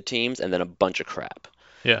 really good teams and then a bunch of crap.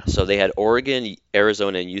 yeah, So they had Oregon,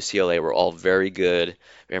 Arizona, and UCLA were all very good.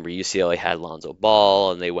 Remember, UCLA had Lonzo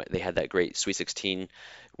Ball, and they had that great Sweet 16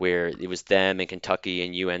 where it was them and Kentucky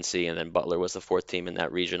and UNC, and then Butler was the 4th team in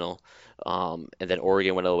that regional. And then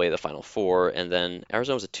Oregon went all the way to the Final Four, and then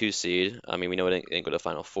Arizona was a 2 seed. I mean, we know it didn't go to the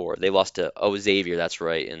Final Four. They lost to Xavier, that's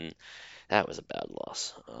right, and that was a bad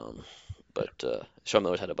loss. But Sean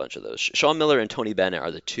Miller's had a bunch of those. Sean Miller and Tony Bennett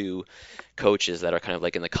are the 2 coaches that are kind of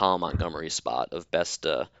like in the Colin Montgomery spot of best,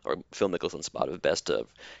 or Phil Mickelson spot of best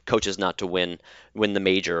coaches not to win the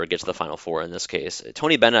major or get to the Final Four in this case.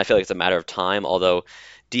 Tony Bennett, I feel like it's a matter of time, although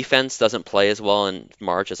defense doesn't play as well in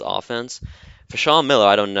March as offense. For Sean Miller,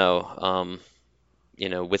 I don't know.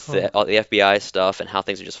 With oh, all the FBI stuff and how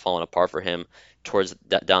things are just falling apart for him towards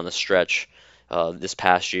down the stretch this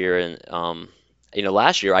past year, and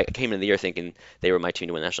last year I came into the year thinking they were my team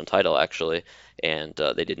to win the national title actually, and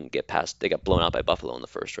they didn't get past. They got blown out by Buffalo in the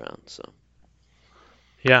first round. So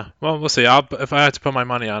yeah. Well, we'll see. If I had to put my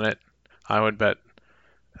money on it, I would bet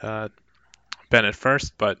uh, Bennett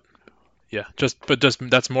first, but yeah, just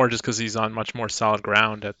that's more just because he's on much more solid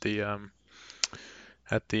ground at the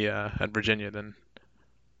at Virginia than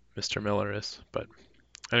Mr. Miller is. But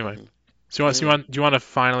anyway, Mhm. so do you want to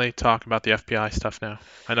finally talk about the FPI stuff now?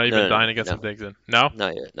 I know you've No, been no, no, dying to get no. some digs in. No?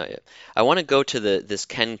 Not yet, not yet. I want to go to this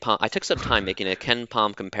Ken Palm. I took some time making a Ken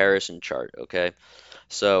Palm comparison chart, okay?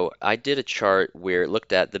 So I did a chart where it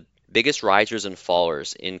looked at the biggest risers and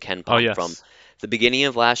fallers in Ken Oh Palm from yes. the beginning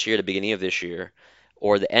of last year to the beginning of this year,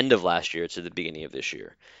 or the end of last year to the beginning of this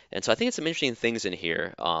year. And so I think it's some interesting things in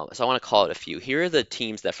here. So I want to call it a few. Here are the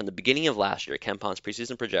teams that from the beginning of last year, Ken Palm's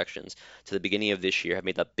preseason projections, to the beginning of this year have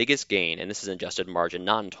made the biggest gain, and this is in adjusted margin,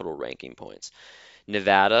 not in total ranking points.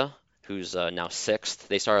 Nevada, who's now sixth,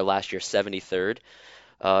 they started last year 73rd.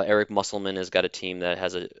 Eric Musselman has got a team that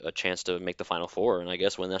has a chance to make the Final Four and I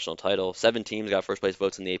guess win the national title. 7 teams got first place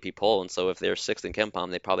votes in the AP poll, and so if they're sixth in Ken Palm,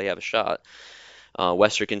 they probably have a shot.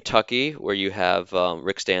 Western Kentucky, where you have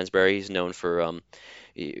Rick Stansbury, he's known for,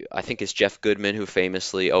 I think it's Jeff Goodman who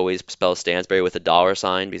famously always spells Stansbury with a dollar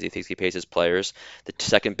sign because he thinks he pays his players. The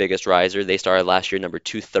second biggest riser, they started last year number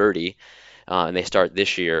 230, and they start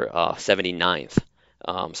this year 79th.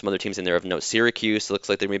 Some other teams in there of note. Syracuse looks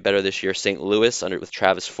like they're going to be better this year. St. Louis with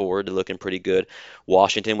Travis Ford looking pretty good.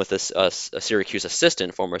 Washington with a Syracuse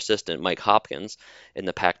assistant, former assistant Mike Hopkins in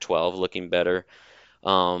the Pac-12 looking better.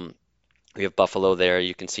 Um, we have Buffalo there.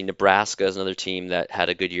 You can see Nebraska is another team that had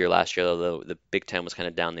a good year last year, although the Big Ten was kind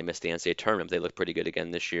of down. They missed the NCAA tournament. They look pretty good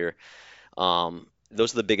again this year.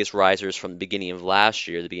 Those are the biggest risers from the beginning of last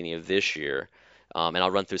year, the beginning of this year. And I'll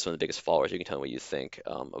run through some of the biggest fallers. You can tell me what you think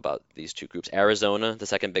about these two groups. Arizona, the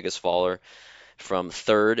second biggest faller, from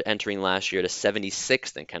third entering last year to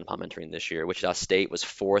 76th in Ken Palm entering this year. Wichita State was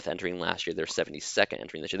fourth entering last year. They're 72nd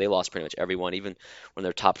entering this year. They lost pretty much everyone, even when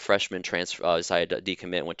their top freshmen decided to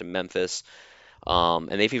decommit and went to Memphis. And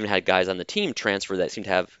they've even had guys on the team transfer that seem to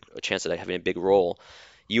have a chance of having a big role.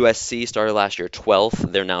 USC started last year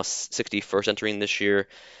 12th. They're now 61st entering this year.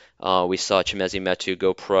 We saw Chimezie Metu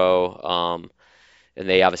go pro. And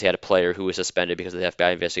they obviously had a player who was suspended because of the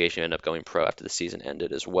FBI investigation, ended up going pro after the season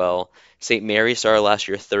ended as well. St. Mary started last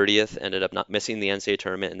year 30th, ended up not missing the NCAA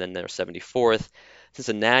tournament, and then they're 74th.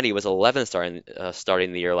 Cincinnati was 11th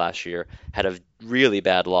starting the year last year, had a really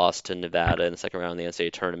bad loss to Nevada in the second round of the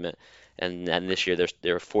NCAA tournament, and this year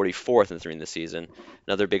they're 44th entering the season.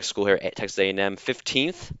 Another big school here, Texas A&M,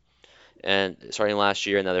 15th, and starting last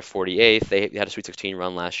year, another 48th. They had a Sweet 16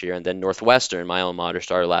 run last year, and then Northwestern, my alma mater,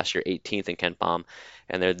 started last year 18th in Ken Palm,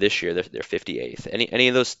 and this year they're 58th. Any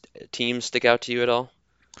of those teams stick out to you at all?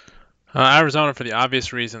 Arizona, for the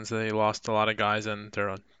obvious reasons, they lost a lot of guys and they're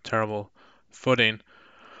on terrible footing.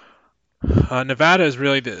 Nevada is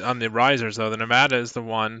really on the risers, though. The Nevada is the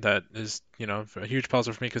one that is, a huge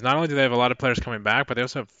puzzle for me because not only do they have a lot of players coming back, but they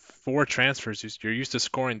also have 4 transfers. You're used to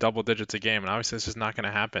scoring double digits a game, and obviously this is not going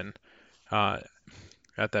to happen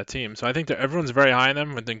at that team. So I think that everyone's very high on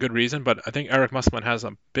them within good reason, but I think Eric Musselman has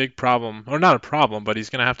a big problem, or not a problem, but he's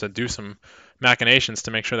going to have to do some machinations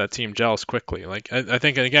to make sure that team gels quickly. Like I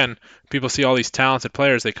think, again, people see all these talented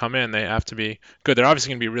players, they come in, they have to be good. They're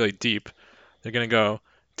obviously going to be really deep. They're going to go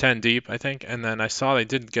 10 deep, I think. And then I saw they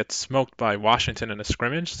did get smoked by Washington in a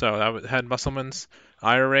scrimmage, so that had Musselman's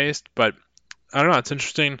ire raised. But I don't know. It's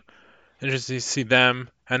interesting to see them.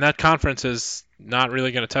 And that conference is not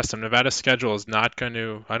really going to test them. Nevada's schedule is not going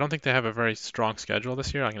to. I don't think they have a very strong schedule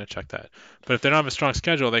this year. I'm going to check that. But if they don't have a strong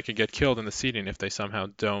schedule, they could get killed in the seeding if they somehow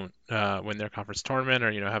don't win their conference tournament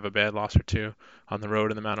or have a bad loss or two on the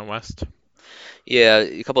road in the Mountain West. Yeah,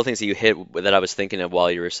 a couple of things that you hit that I was thinking of while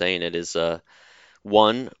you were saying it is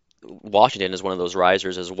one, Washington is one of those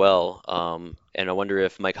risers as well. And I wonder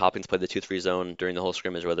if Mike Hopkins played the 2-3 zone during the whole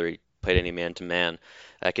scrimmage, whether he played any man-to-man.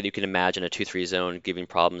 You can imagine a 2-3 zone giving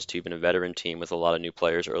problems to even a veteran team with a lot of new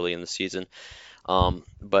players early in the season.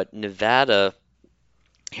 But Nevada,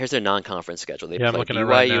 here's their non-conference schedule. They Yeah, I'm play looking at it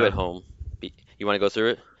right BYU now. at home. You want to go through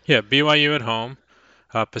it? Yeah, BYU at home,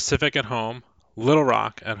 Pacific at home, Little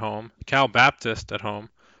Rock at home, Cal Baptist at home,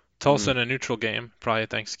 Tulsa in a neutral game, probably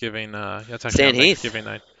Thanksgiving. That's actually Stan on Heath. Thanksgiving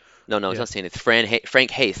night. No, it's Yeah, not Stan Heath.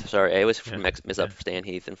 Frank Haith. Sorry, I always yeah, mix yeah. up Stan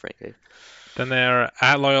Heath and Frank Haith. Then they're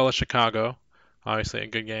at Loyola Chicago, obviously a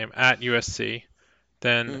good game, at USC.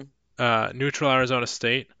 Then neutral Arizona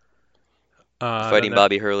State. Fighting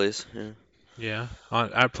Bobby Hurley's. Yeah.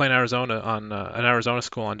 Playing Arizona on an Arizona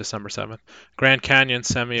school on December 7th. Grand Canyon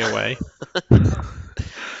semi away.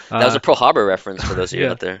 That was a Pearl Harbor reference for those of you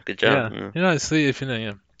Yeah, out there. Good job. yeah. See if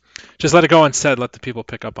just let it go unsaid. Let the people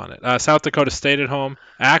pick up on it. South Dakota State at home.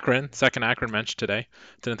 Akron, second Akron mentioned today.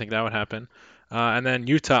 Didn't think that would happen. And then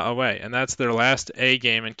Utah away, and that's their last A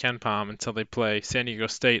game in Ken Palm until they play San Diego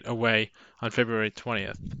State away on February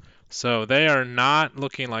 20th. So they are not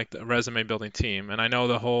looking like a resume building team. And I know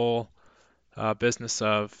the whole business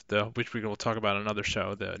of which we will talk about on another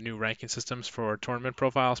show, the new ranking systems for tournament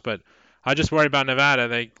profiles. But I just worry about Nevada.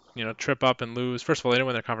 They, trip up and lose. First of all, they didn't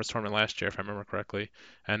win their conference tournament last year, if I remember correctly,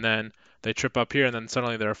 and then they trip up here, and then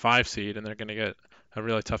suddenly they're a 5 seed, and they're going to get a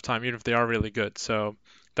really tough time, even if they are really good. So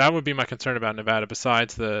that would be my concern about Nevada,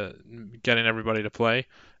 besides the getting everybody to play.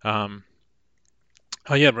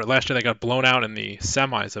 Oh yeah, but last year they got blown out in the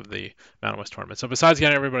semis of the Mountain West tournament. So besides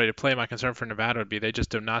getting everybody to play, my concern for Nevada would be they just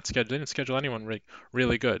didn't schedule anyone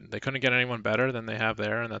really good. They couldn't get anyone better than they have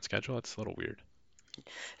there in that schedule. It's a little weird.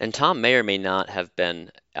 And Tom may or may not have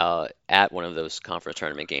been at one of those conference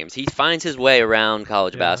tournament games. He finds his way around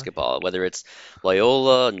college Yeah, basketball, whether it's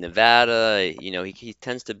Loyola, Nevada. He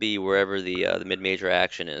tends to be wherever the mid-major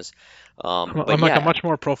action is. But I'm like a yeah, much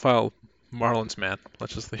more profile Marlins man.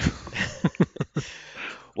 Let's just leave.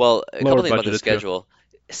 well, a couple Lower things about the budgeted too. schedule.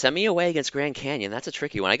 Semi away against Grand Canyon, that's a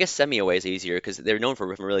tricky one. I guess semi away is easier because they're known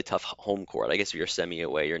for a really tough home court. I guess if you're semi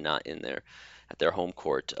away, you're not in there at their home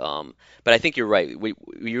court. But I think you're right. We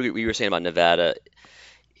were saying about Nevada,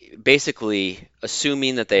 basically,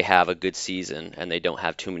 assuming that they have a good season and they don't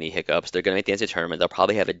have too many hiccups, they're going to make the NCAA tournament. They'll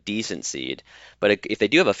probably have a decent seed. But if they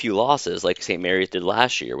do have a few losses, like St. Mary's did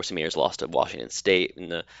last year, where St. Mary's lost to Washington State in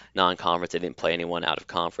the non-conference, they didn't play anyone out of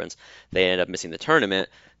conference, they ended up missing the tournament.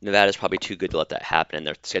 Nevada's probably too good to let that happen, and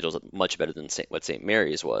their schedule's much better than what St.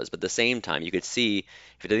 Mary's was. But at the same time, you could see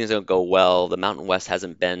if things don't go well, the Mountain West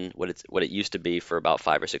hasn't been what it used to be for about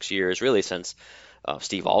 5 or 6 years, really since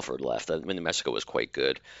Steve Alford left. When New Mexico was quite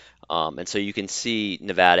good. And so you can see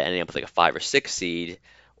Nevada ending up with like a 5 or 6 seed,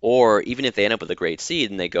 or even if they end up with a great seed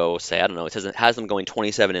and they go, say, I don't know, has them going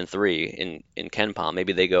 27-3 in Ken Palm.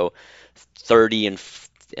 Maybe they go 30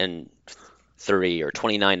 and 3 or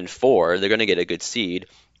 29-4. They're going to get a good seed.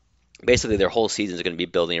 Basically, their whole season is going to be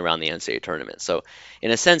building around the NCAA tournament. So, in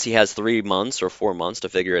a sense, he has 3 months or 4 months to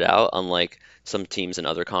figure it out, unlike some teams in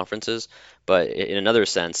other conferences. But in another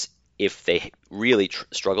sense, if they really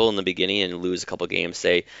struggle in the beginning and lose a couple games,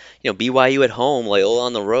 say, BYU at home, Loyola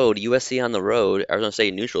on the road, USC on the road, Arizona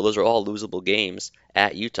State neutral, those are all losable games.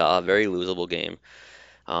 At Utah, a very losable game.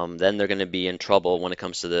 Then they're going to be in trouble when it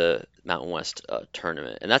comes to the Mountain West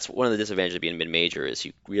tournament. And that's one of the disadvantages of being mid-major is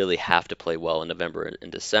you really have to play well in November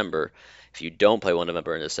and December. If you don't play well in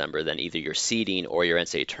November and December, then either your seeding or your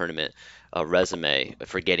NCAA tournament resume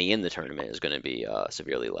for getting in the tournament is going to be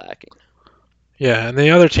severely lacking. Yeah, and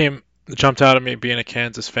the other team that jumped out at me being a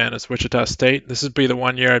Kansas fan is Wichita State. This would be the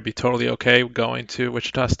one year I'd be totally okay going to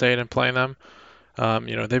Wichita State and playing them.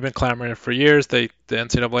 They've been clamoring for years. The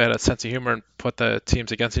NCAA had a sense of humor and put the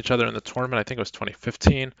teams against each other in the tournament. I think it was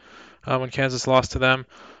 2015 when Kansas lost to them.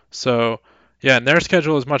 So, yeah, and their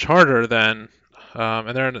schedule is much harder than,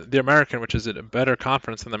 and they're in the American, which is a better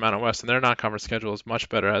conference than the Mountain West, and their non-conference schedule is much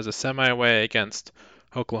better. It has a semi away against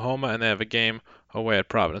Oklahoma, and they have a game away at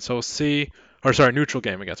Providence. So we'll see, or sorry, neutral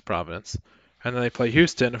game against Providence, and then they play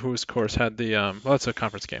Houston, who of course had the well, it's a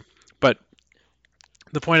conference game, but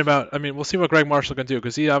the point about, I mean, we'll see what Greg Marshall can do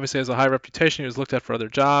because he obviously has a high reputation. He was looked at for other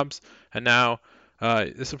jobs, and now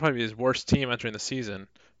this will probably be his worst team entering the season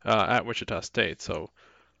at Wichita State. So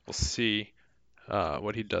we'll see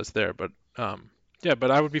what he does there. But yeah,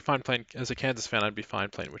 but I would be fine playing as a Kansas fan. I'd be fine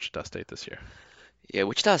playing Wichita State this year. Yeah,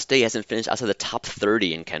 Wichita State hasn't finished outside the top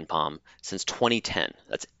 30 in Ken Palm since 2010.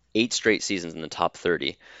 That's 8 straight seasons in the top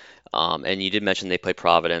 30. And you did mention they play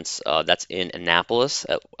Providence. That's in Annapolis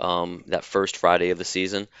at that first Friday of the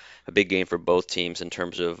season. A big game for both teams in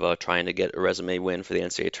terms of trying to get a resume win for the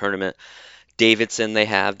NCAA tournament. Davidson,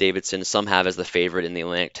 some have as the favorite in the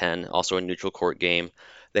Atlantic 10, also a neutral court game.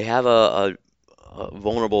 They have a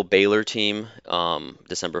vulnerable Baylor team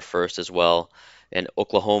December 1st as well. And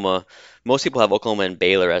Oklahoma, most people have Oklahoma and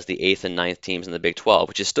Baylor as the 8th and ninth teams in the Big 12,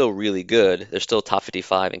 which is still really good. They're still top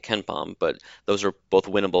 55 in Ken Palm, but those are both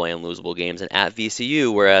winnable and losable games. And at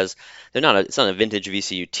VCU, whereas it's not a vintage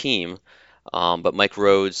VCU team, but Mike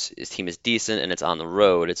Rhodes, his team is decent and it's on the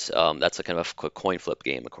road. That's a kind of a quick coin flip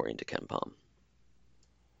game according to Ken Palm.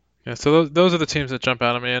 Yeah, so those are the teams that jump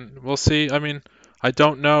out at me, and we'll see. I mean, I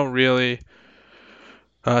don't know really.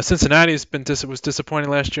 Cincinnati's was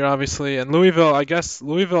disappointing last year, obviously, and Louisville. I guess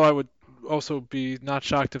Louisville, I would also be not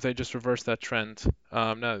shocked if they just reverse that trend.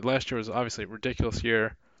 Now, last year was obviously a ridiculous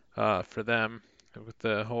year for them with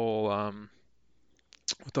the whole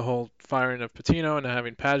firing of Patino and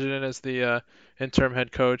having Pageant as the interim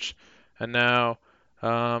head coach, and now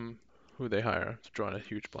who they hire? I'm drawing a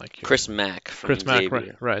huge blank here. Chris Mack from Chris Mack,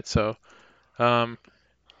 Xavier. right. So um,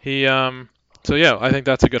 he so yeah, I think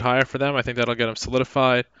that's a good hire for them. I think that'll get them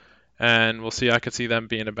solidified, and we'll see. I could see them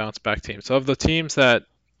being a bounce back team. So of the teams that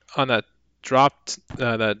on that dropped,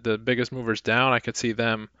 that the biggest movers down, I could see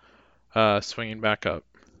them swinging back up.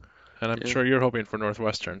 And I'm Yeah. sure you're hoping for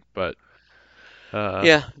Northwestern, but uh,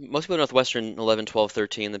 Yeah, most people Northwestern 11, 12,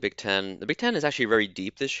 13, the Big Ten. The Big Ten is actually very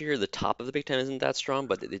deep this year. The top of the Big Ten isn't that strong,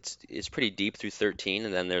 but it's pretty deep through 13,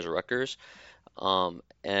 and then there's Rutgers.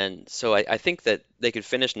 And so I think that they could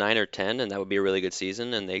finish 9 or 10, and that would be a really good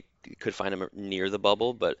season, and they could find them near the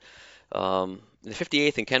bubble. But the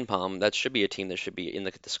 58th in Ken Palm, that should be a team that should be in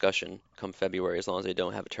the discussion come February, as long as they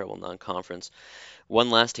don't have a terrible non-conference. One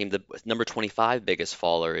last team, the number 25 biggest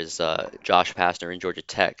faller is Josh Pastner in Georgia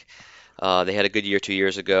Tech. They had a good year 2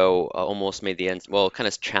 years ago, almost made the end, well, kind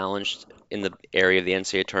of challenged in the area of the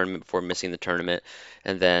NCAA tournament before missing the tournament,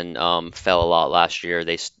 and then fell a lot last year.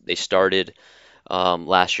 They started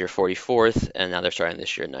last year 44th, and now they're starting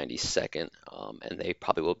this year 92nd, and they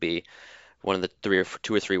probably will be one of the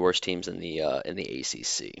two or three worst teams in the ACC.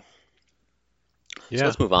 So yeah.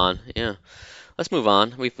 let's move on. Yeah, let's move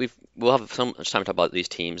on. We'll have so much time to talk about these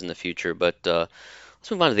teams in the future, but let's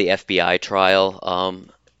move on to the FBI trial.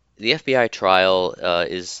 The FBI trial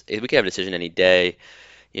we could have a decision any day.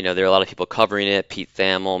 You know, there are a lot of people covering it: Pete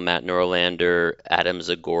Thamel, Matt Norlander, Adam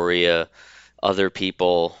Zagoria, other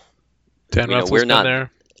people. Dan You know, Wetzel's we're been not,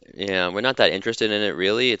 there. yeah, we're not that interested in it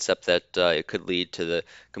really, except that it could lead to the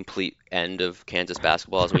complete end of Kansas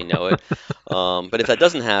basketball as we know it. But if that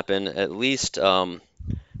doesn't happen, at least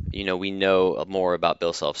we know more about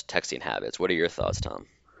Bill Self's texting habits. What are your thoughts, Tom?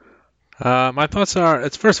 My thoughts are,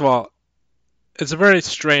 it's first of all, it's a very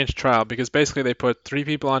strange trial because basically they put three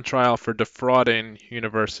people on trial for defrauding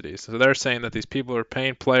universities. So they're saying that these people are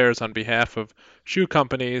paying players on behalf of shoe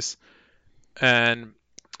companies and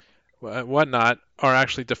whatnot are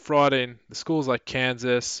actually defrauding the schools like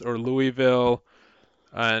Kansas or Louisville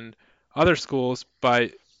and other schools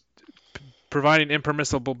by providing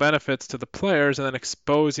impermissible benefits to the players and then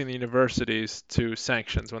exposing the universities to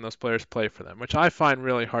sanctions when those players play for them, which I find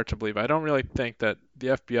really hard to believe. I don't really think that the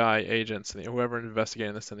FBI agents and whoever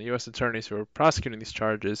investigating this and the U.S. attorneys who are prosecuting these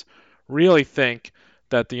charges really think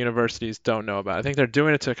that the universities don't know about it. I think they're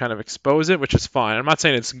doing it to kind of expose it, which is fine. I'm not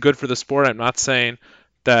saying it's good for the sport. I'm not saying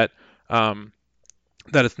that um,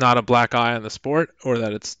 that it's not a black eye on the sport or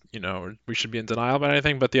that it's we should be in denial about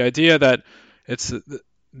anything. But the idea that it's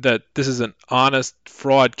that this is an honest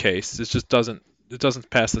fraud case, it doesn't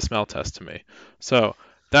pass the smell test to me. So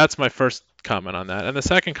that's my first comment on that. And the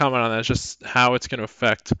second comment on that is just how it's going to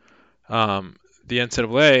affect the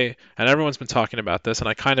NCAA. And everyone's been talking about this, and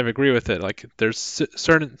I kind of agree with it. Like there's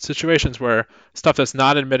certain situations where stuff that's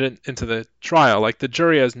not admitted into the trial, like the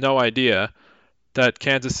jury has no idea that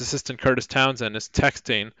Kansas assistant Curtis Townsend is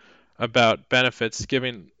texting about benefits,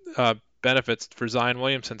 giving benefits for Zion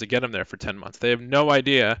Williamson to get him there for 10 months. They have no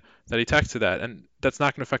idea that he texted that, and that's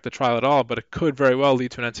not going to affect the trial at all, but it could very well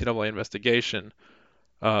lead to an NCAA investigation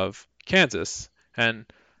of Kansas and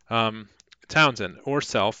Townsend or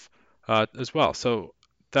Self as well. So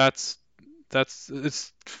that's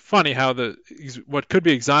it's funny how what could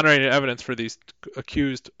be exonerated evidence for these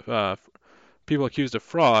accused people accused of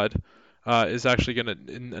fraud is actually going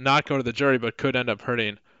to not go to the jury, but could end up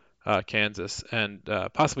hurting Kansas and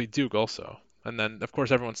possibly Duke also. And then, of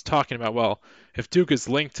course, everyone's talking about, well, if Duke is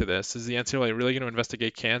linked to this, is the NCAA really going to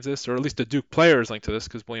investigate Kansas? Or at least a Duke player is linked to this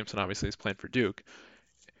because Williamson obviously is playing for Duke.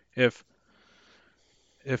 If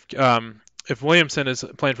if if Williamson is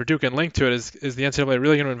playing for Duke and linked to it, is the NCAA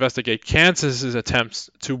really going to investigate Kansas's attempts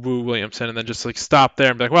to woo Williamson and then just like stop there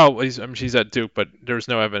and be like, well, she's at Duke, but there's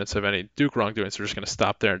no evidence of any Duke wrongdoing, so we're just going to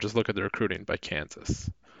stop there and just look at the recruiting by Kansas.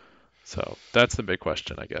 So that's the big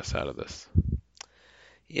question, I guess, out of this.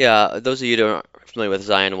 Yeah, those of you that aren't familiar with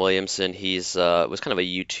Zion Williamson, he's was kind of a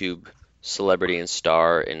YouTube celebrity and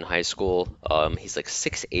star in high school. He's like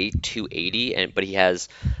 6'8", 280, but he has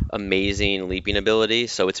amazing leaping ability.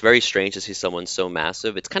 So it's very strange to see someone so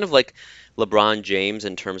massive. It's kind of like LeBron James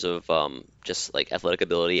in terms of just like athletic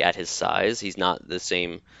ability at his size. He's not the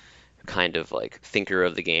same kind of like thinker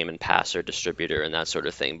of the game and passer, distributor, and that sort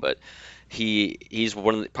of thing. But he's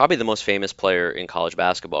one of probably the most famous player in college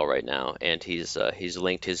basketball right now, and he's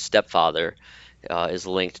linked. His stepfather is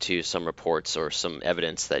linked to some reports or some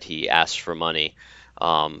evidence that he asked for money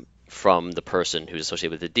from the person who's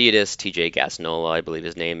associated with Adidas, TJ Gasnola, I believe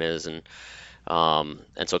his name is, and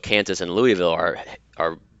so Kansas and Louisville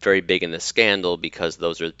are very big in this scandal because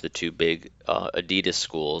those are the two big Adidas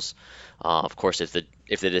schools. Of course, if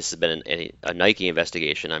this has been a Nike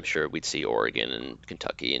investigation, I'm sure we'd see Oregon and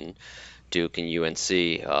Kentucky and Duke and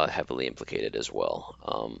UNC heavily implicated as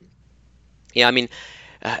well. Yeah, I mean,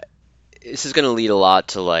 this is going to lead a lot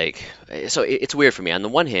to so it's weird for me. On the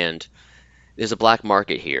one hand, there's a black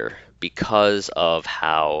market here because of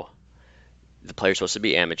how the players are supposed to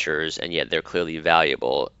be amateurs, and yet they're clearly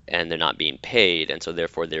valuable, and they're not being paid, and so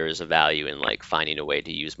therefore there is a value in like finding a way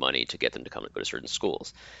to use money to get them to come and go to certain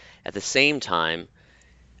schools. At the same time,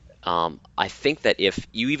 I think that if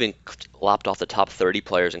you even lopped off the top 30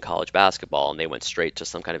 players in college basketball and they went straight to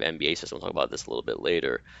some kind of NBA system, we'll talk about this a little bit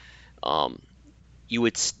later, um, you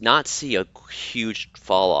would not see a huge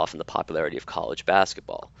fall off in the popularity of college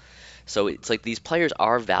basketball. So it's like these players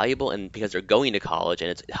are valuable, and because they're going to college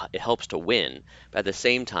and it helps to win, but at the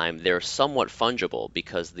same time they're somewhat fungible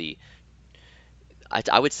because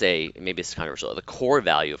I would say maybe it's controversial. The core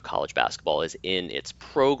value of college basketball is in its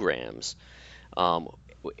programs, um,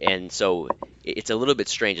 and so it's a little bit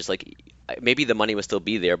strange. It's like maybe the money would still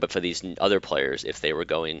be there, but for these other players, if they were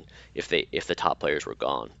going, if the top players were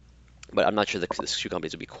gone. But I'm not sure the shoe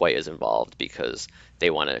companies would be quite as involved because they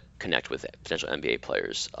want to connect with potential NBA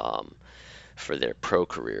players for their pro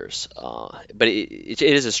careers. But it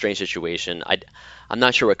is a strange situation. I'm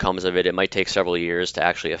not sure what comes of it. It might take several years to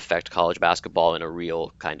actually affect college basketball in a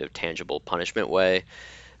real kind of tangible punishment way.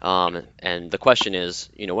 And the question is,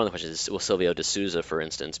 one of the questions is, will Silvio De Sousa, for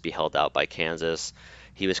instance, be held out by Kansas?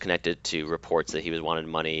 He was connected to reports that he was wanted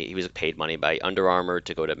money. He was paid money by Under Armour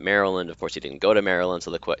to go to Maryland. Of course, he didn't go to Maryland.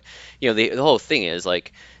 So the whole thing is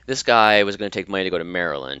like this guy was going to take money to go to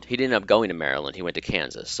Maryland. He didn't end up going to Maryland. He went to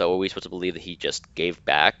Kansas. So are we supposed to believe that he just gave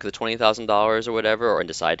back the $20,000 or whatever, or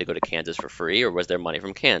decided to go to Kansas for free, or was there money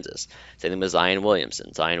from Kansas? Same thing with Zion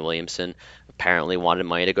Williamson. Zion Williamson apparently wanted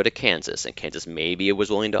money to go to Kansas, and Kansas maybe was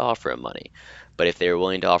willing to offer him money. But if they were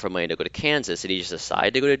willing to offer money to go to Kansas, did he just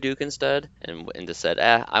decide to go to Duke instead and just said,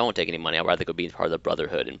 I won't take any money. I'd rather go be part of the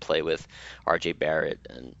Brotherhood and play with R.J. Barrett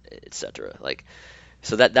and etc. Like,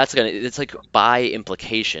 so it's like by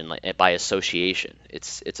implication, like by association.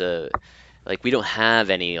 It's a like we don't have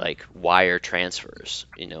any like wire transfers,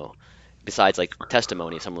 besides like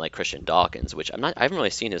testimony, someone like Christian Dawkins, which I haven't really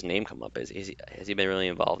seen his name come up. Has he been really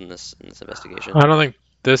involved in this investigation? I don't think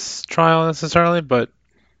this trial necessarily, but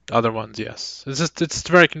other ones, yes. It's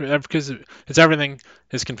very because it's everything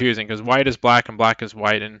is confusing because white is black and black is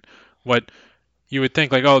white, and what you would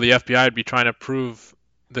think like, oh, the FBI would be trying to prove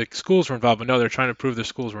the schools were involved, but no, they're trying to prove the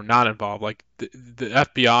schools were not involved. Like the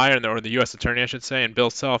FBI or the U.S. Attorney, I should say, and Bill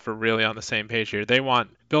Self are really on the same page here.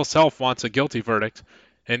 Bill Self wants a guilty verdict,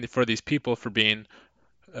 and for these people for being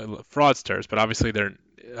fraudsters, but obviously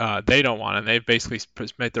they don't want it. And they've basically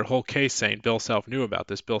made their whole case saying Bill Self knew about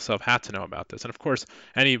this. Bill Self had to know about this, and of course,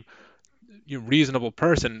 any reasonable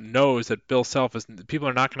person knows that Bill Self is. People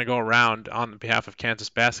are not going to go around on behalf of Kansas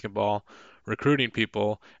basketball recruiting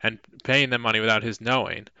people and paying them money without his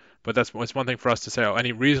knowing. But it's one thing for us to say, oh,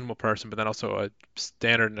 any reasonable person, but then also a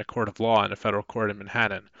standard in a court of law in a federal court in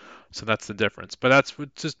Manhattan. So that's the difference. But that's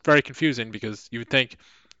just very confusing because you would think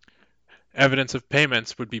evidence of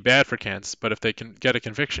payments would be bad for Kansas, but if they can get a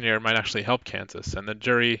conviction here, it might actually help Kansas. And the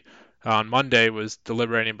jury on Monday was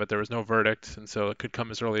deliberating, but there was no verdict, and so it could come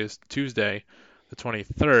as early as Tuesday, the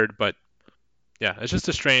 23rd. But yeah, it's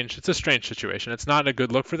a strange situation. It's not a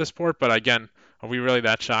good look for the sport, but again, are we really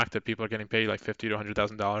that shocked that people are getting paid like $50,000 to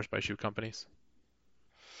 $100,000 by shoe companies?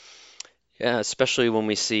 Yeah, especially when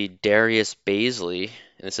we see Darius Baisley,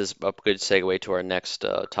 and this is a good segue to our next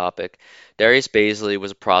topic. Darius Baisley was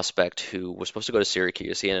a prospect who was supposed to go to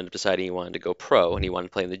Syracuse. He ended up deciding he wanted to go pro and he wanted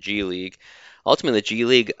to play in the G League. Ultimately, the G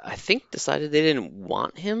League, I think, decided they didn't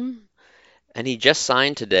want him, and he just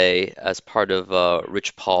signed today as part of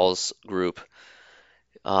Rich Paul's group,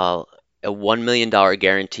 a $1 million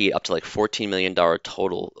guarantee up to like $14 million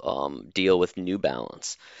total deal with New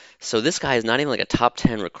Balance. So this guy is not even like a top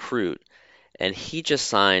 10 recruit, and he just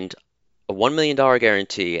signed a $1 million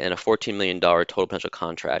guarantee and a $14 million total potential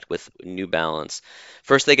contract with New Balance.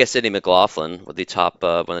 First, they get Sydney McLaughlin, with one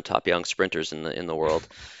of the top young sprinters in the world,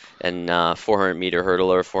 and 400-meter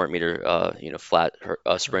hurdler, 400-meter flat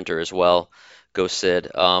sprinter as well. Go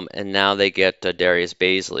Sid. And now they get Darius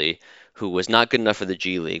Baisley, who was not good enough for the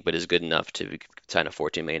G League, but is good enough to sign a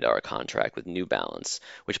 $14 million contract with New Balance,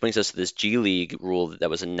 which brings us to this G League rule that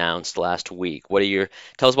was announced last week.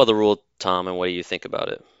 Tell us about the rule, Tom, and what do you think about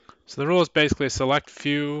it? So the rule is basically a select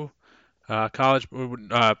few college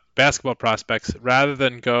basketball prospects, rather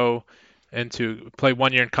than go into play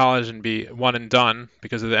 1 year in college and be one and done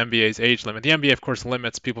because of the NBA's age limit. The NBA, of course,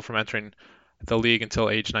 limits people from entering the league until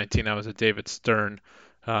age 19. That was a David Stern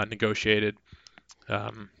negotiated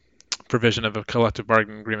provision of a collective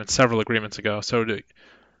bargaining agreement several agreements ago.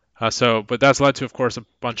 But that's led to, of course, a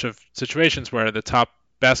bunch of situations where the top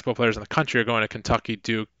basketball players in the country are going to Kentucky,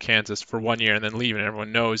 Duke, Kansas for 1 year and then leaving.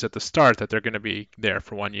 Everyone knows at the start that they're going to be there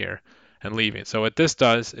for 1 year and leaving. So what this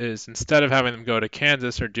does is, instead of having them go to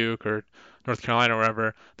Kansas or Duke or North Carolina or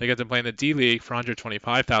wherever, they get to play in the D League for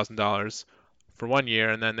 $125,000 for 1 year,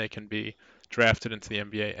 and then they can be drafted into the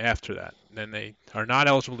NBA after that. Then they are not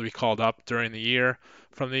eligible to be called up during the year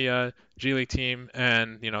from the G League team,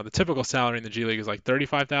 and the typical salary in the G League is like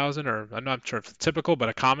 35,000, or I'm not sure if it's typical, but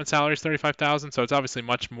a common salary is 35,000, so it's obviously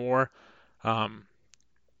much more um,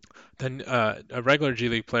 than a regular G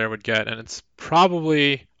League player would get, and it's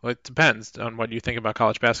probably, well, it depends on what you think about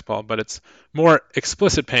college basketball, but it's more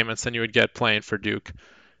explicit payments than you would get playing for Duke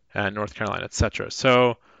and North Carolina, etc.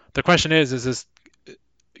 So the question is this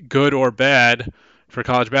good or bad for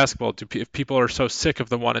college basketball? If people are so sick of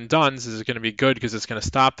the one and dones, is it going to be good because it's going to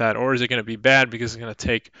stop that, or is it going to be bad because it's going to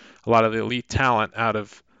take a lot of the elite talent out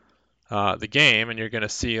of the game, and you're going to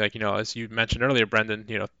see, like, as you mentioned earlier, Brendan,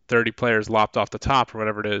 30 players lopped off the top or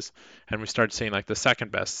whatever it is, and we start seeing like the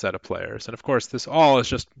second best set of players. And of course, this all is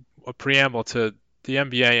just a preamble to the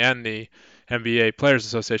NBA and the NBA Players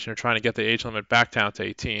Association are trying to get the age limit back down to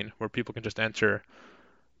 18, where people can just enter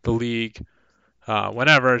the league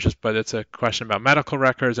whenever. But it's a question about medical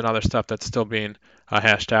records and other stuff that's still being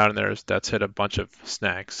hashed out, and that's hit a bunch of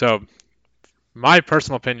snags. So my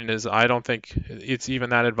personal opinion is I don't think it's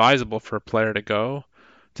even that advisable for a player to go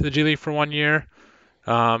to the G League for 1 year.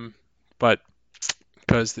 But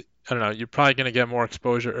because I don't know, you're probably going to get more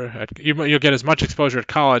exposure. You'll get as much exposure at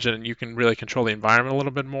college, and you can really control the environment a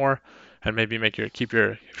little bit more, and maybe keep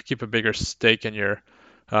a bigger stake in your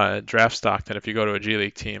draft stock than if you go to a G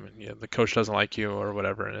League team and the coach doesn't like you or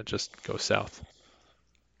whatever, and it just goes south.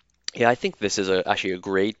 Yeah, I think this is actually a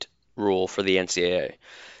great rule for the NCAA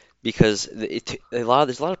because there's a lot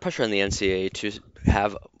of pressure on the NCAA to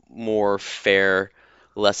have more fair,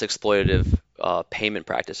 less exploitative payment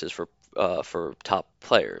practices for top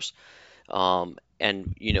players. And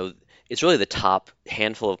it's really the top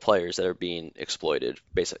handful of players that are being exploited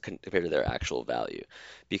basically compared to their actual value,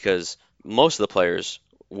 because most of the players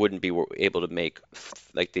wouldn't be able to make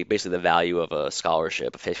like basically the value of a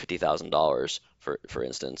scholarship of $50,000 for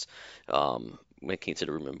instance, when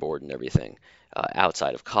consider room and board and everything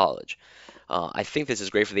outside of college. I think this is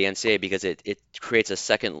great for the NCAA because it creates a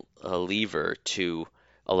second lever to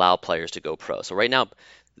allow players to go pro. So right now,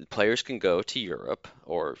 players can go to Europe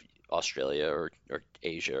or Australia or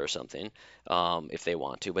Asia or something if they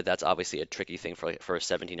want to, but that's obviously a tricky thing for a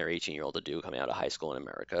 17 or 18-year-old to do coming out of high school in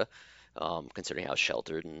America, considering how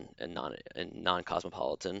sheltered and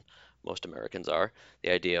non-cosmopolitan most Americans are.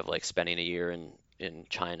 The idea of like spending a year in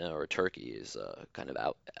China or Turkey is kind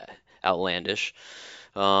of outlandish.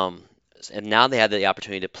 Um, and now they have the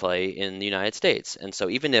opportunity to play in the United States. And so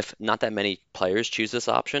even if not that many players choose this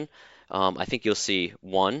option, I think you'll see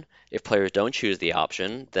one, if players don't choose the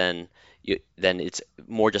option, then it's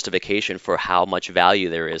more justification for how much value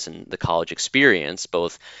there is in the college experience,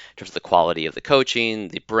 both in terms of the quality of the coaching,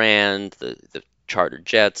 the brand, the chartered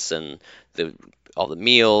jets, and all the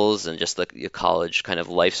meals, and just the college kind of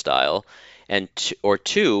lifestyle. Or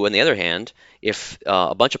two, on the other hand, if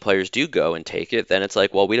a bunch of players do go and take it, then it's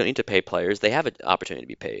like, well, we don't need to pay players. They have an opportunity to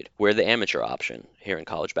be paid. We're the amateur option here in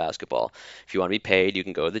college basketball. If you want to be paid, you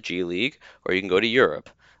can go to the G League or you can go to Europe.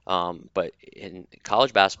 But in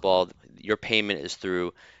college basketball, your payment is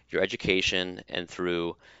through your education and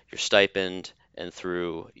through your stipend and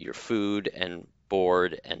through your food and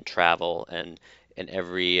board and travel and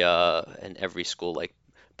every school like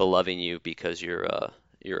beloving you because you're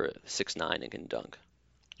 6'9" and can dunk.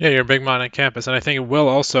 Yeah, you're a big man on campus, and I think it will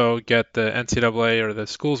also get the NCAA, or the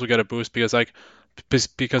schools will get a boost because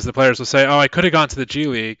because the players will say, "Oh, I could have gone to the G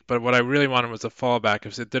League, but what I really wanted was a fallback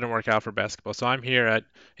if it didn't work out for basketball. So I'm here at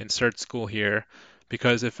insert school here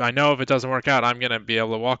because if it doesn't work out, I'm going to be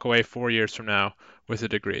able to walk away 4 years from now with a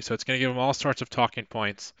degree." So it's going to give them all sorts of talking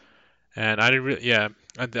points. And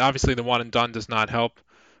and obviously the one and done does not help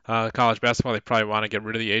college basketball. They probably want to get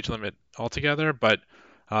rid of the age limit altogether, but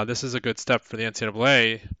this is a good step for the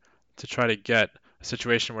NCAA to try to get a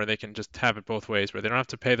situation where they can just have it both ways, where they don't have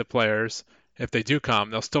to pay the players. If they do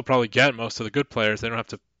come, they'll still probably get most of the good players. They don't have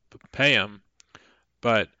to pay them,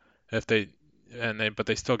 but they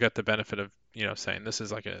still get the benefit of saying this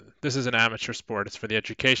is an amateur sport. It's for the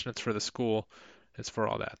education. It's for the school. It's for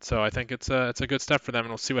all that. So I think it's a good step for them, and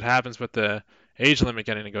we'll see what happens with the age limit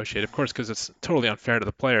getting negotiated. Of course, because it's totally unfair to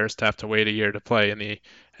the players to have to wait a year to play in the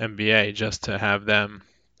NBA just to have them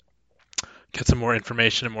get some more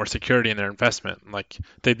information and more security in their investment. Like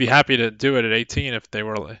they'd be happy to do it at 18 if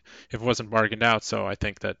it wasn't bargained out. So I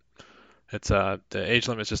think that it's the age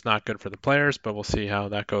limit is just not good for the players, but we'll see how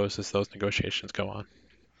that goes as those negotiations go on.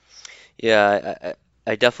 Yeah,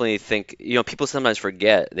 I definitely think, people sometimes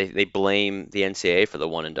forget, they blame the NCAA for the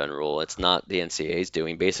one and done rule. It's not the NCAA's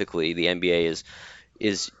doing. Basically, the NBA is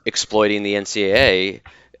is exploiting the NCAA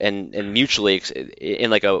and mutually in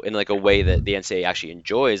like a way that the NCAA actually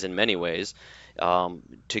enjoys in many ways,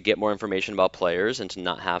 to get more information about players and to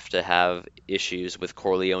not have issues with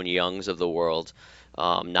Corleone Youngs of the world,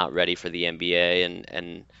 not ready for the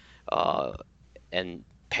NBA uh, and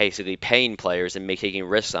basically paying players and taking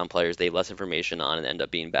risks on players they have less information on and end up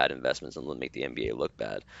being bad investments and will make the NBA look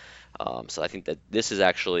bad. So I think that this is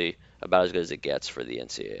actually about as good as it gets for the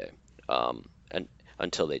NCAA, and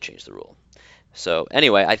until they change the rule. So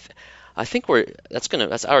anyway, I think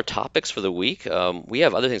that's our topics for the week. We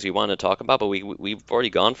have other things we want to talk about, but we've already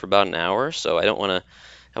gone for about an hour, so I want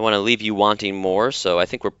to leave you wanting more. So I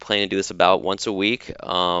think we're planning to do this about once a week.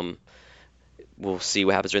 We'll see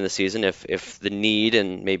what happens during the season. If the need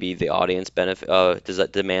and maybe the audience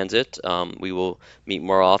demands it, we will meet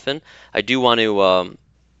more often. I do want to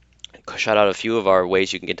shout out a few of our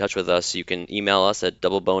ways you can get in touch with us. You can email us at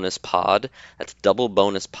doublebonuspod. That's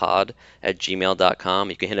doublebonuspod@gmail.com.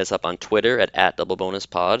 You can hit us up on Twitter at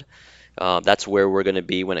doublebonuspod. That's where we're going to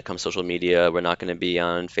be when it comes to social media. We're not going to be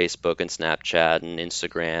on Facebook and Snapchat and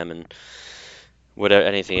Instagram and whatever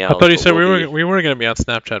anything else. I thought you said we were going to be on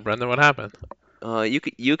Snapchat, Brendan. What happened?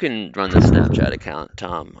 You can run the Snapchat account,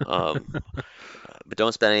 Tom. But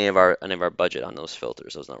don't spend any of our budget on those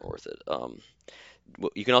filters. Those aren't worth it.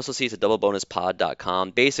 You can also see us at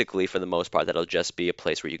doublebonuspod.com. Basically, for the most part, that'll just be a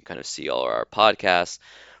place where you can kind of see all our podcasts.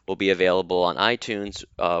 We'll be available on iTunes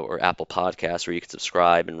or Apple Podcasts, where you can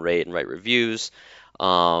subscribe and rate and write reviews.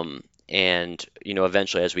 And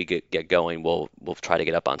eventually, as we get going, we'll try to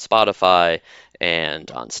get up on Spotify and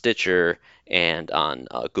on Stitcher and on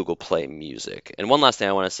Google Play Music. And one last thing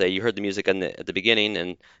I want to say: you heard the music at the beginning,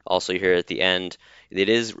 and also you hear it at the end. It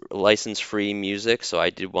is license-free music, so I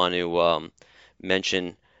did want to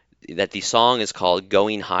mention that the song is called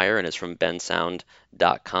Going Higher and it's from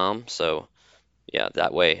bensound.com. So yeah,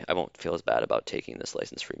 that way I won't feel as bad about taking this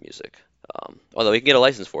license-free music. Although we can get a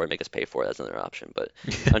license for it, make us pay for it, that's another option. But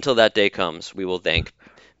until that day comes, we will thank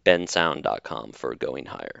bensound.com for Going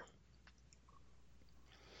Higher.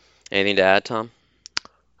 Anything to add, Tom?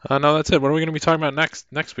 No, that's it. What are we going to be talking about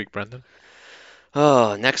next week, Brendan?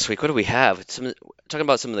 Oh, next week, what do we have? Talking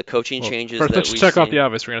about some of the coaching changes first, that let's we've check off seen. the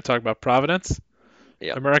obvious. We're going to talk about Providence,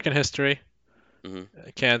 Yeah. American history, Mhm.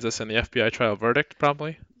 Kansas, and the FBI trial verdict,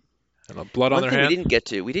 probably, and the blood on One their thing hand.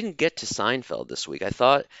 we didn't get to Seinfeld this week. I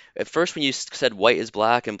thought at first when you said white is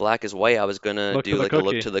black and black is white, I was gonna Look do to the like a look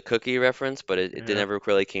cookie. to the cookie reference, but it Yeah. never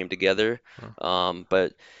really came together.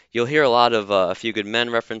 But you'll hear a lot of A Few Good Men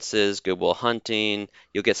references, Good Will Hunting.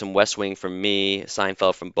 You'll get some West Wing from me,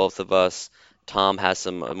 Seinfeld from both of us. Tom has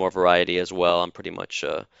some more variety as well. I'm pretty much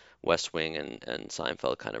West Wing and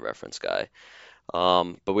Seinfeld kind of reference guy.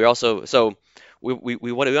 But we also what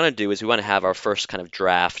we want to do is we want to have our first kind of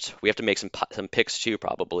draft. We have to make some picks too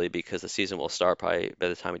probably because the season will start probably by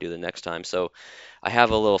the time we do the next time. So I have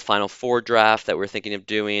a little Final Four draft that we're thinking of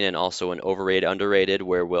doing, and also an overrated underrated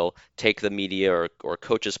where we'll take the media or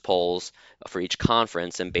coaches polls for each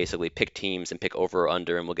conference and basically pick teams and pick over or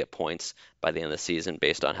under, and we'll get points by the end of the season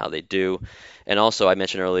based on how they do. And also I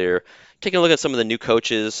mentioned earlier, taking a look at some of the new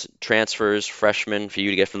coaches, transfers, freshmen for you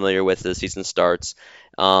to get familiar with as the season starts.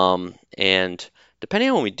 And depending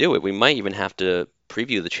on when we do it, we might even have to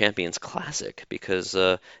preview the Champions Classic because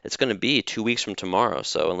it's going to be 2 weeks from tomorrow.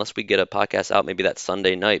 So unless we get a podcast out maybe that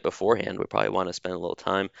Sunday night beforehand, we probably want to spend a little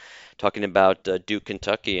time talking about Duke,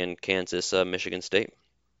 Kentucky, and Kansas, Michigan State.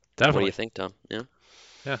 Definitely. What do you think, Tom? Yeah.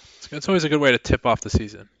 Yeah, it's always a good way to tip off the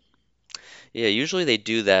season. Yeah, usually they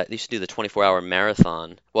do that. They used to do the 24-hour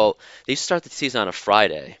marathon. Well, they used to start the season on a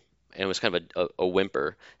Friday, and it was kind of a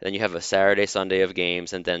whimper. And then you have a Saturday, Sunday of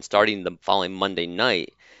games, and then starting the following Monday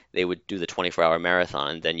night, they would do the 24-hour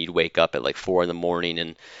marathon. And then you'd wake up at like 4 in the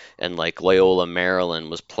morning, and like Loyola,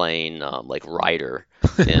 Maryland was playing like Ryder,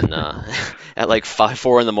 and at like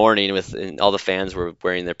 4 in the morning and all the fans were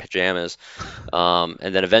wearing their pajamas.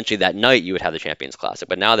 And then eventually that night you would have the Champions Classic.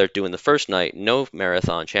 But now they're doing the first night, no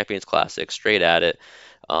marathon, Champions Classic, straight at it.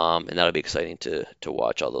 And that'll be exciting to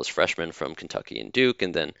watch all those freshmen from Kentucky and Duke,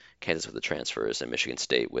 and then Kansas with the transfers, and Michigan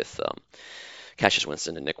State with Cassius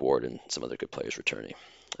Winston and Nick Ward and some other good players returning.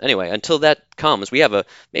 Anyway, until that comes, we have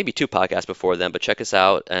maybe 2 podcasts before then, but check us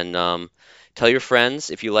out and tell your friends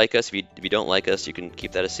if you like us. If you don't like us, you can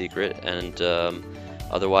keep that a secret. And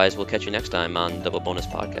otherwise, we'll catch you next time on Double Bonus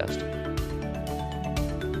Podcast.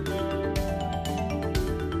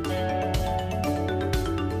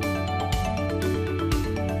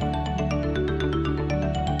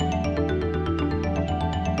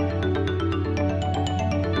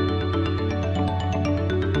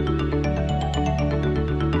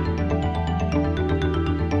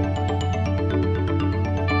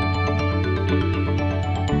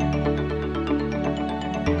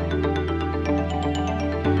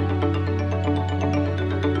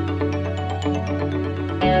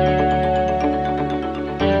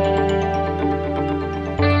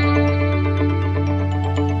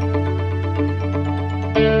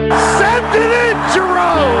 Tipped it in,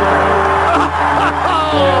 Jerome!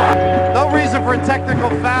 No reason for a technical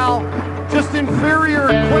foul, just inferior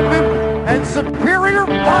equipment and superior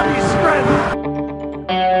body strength.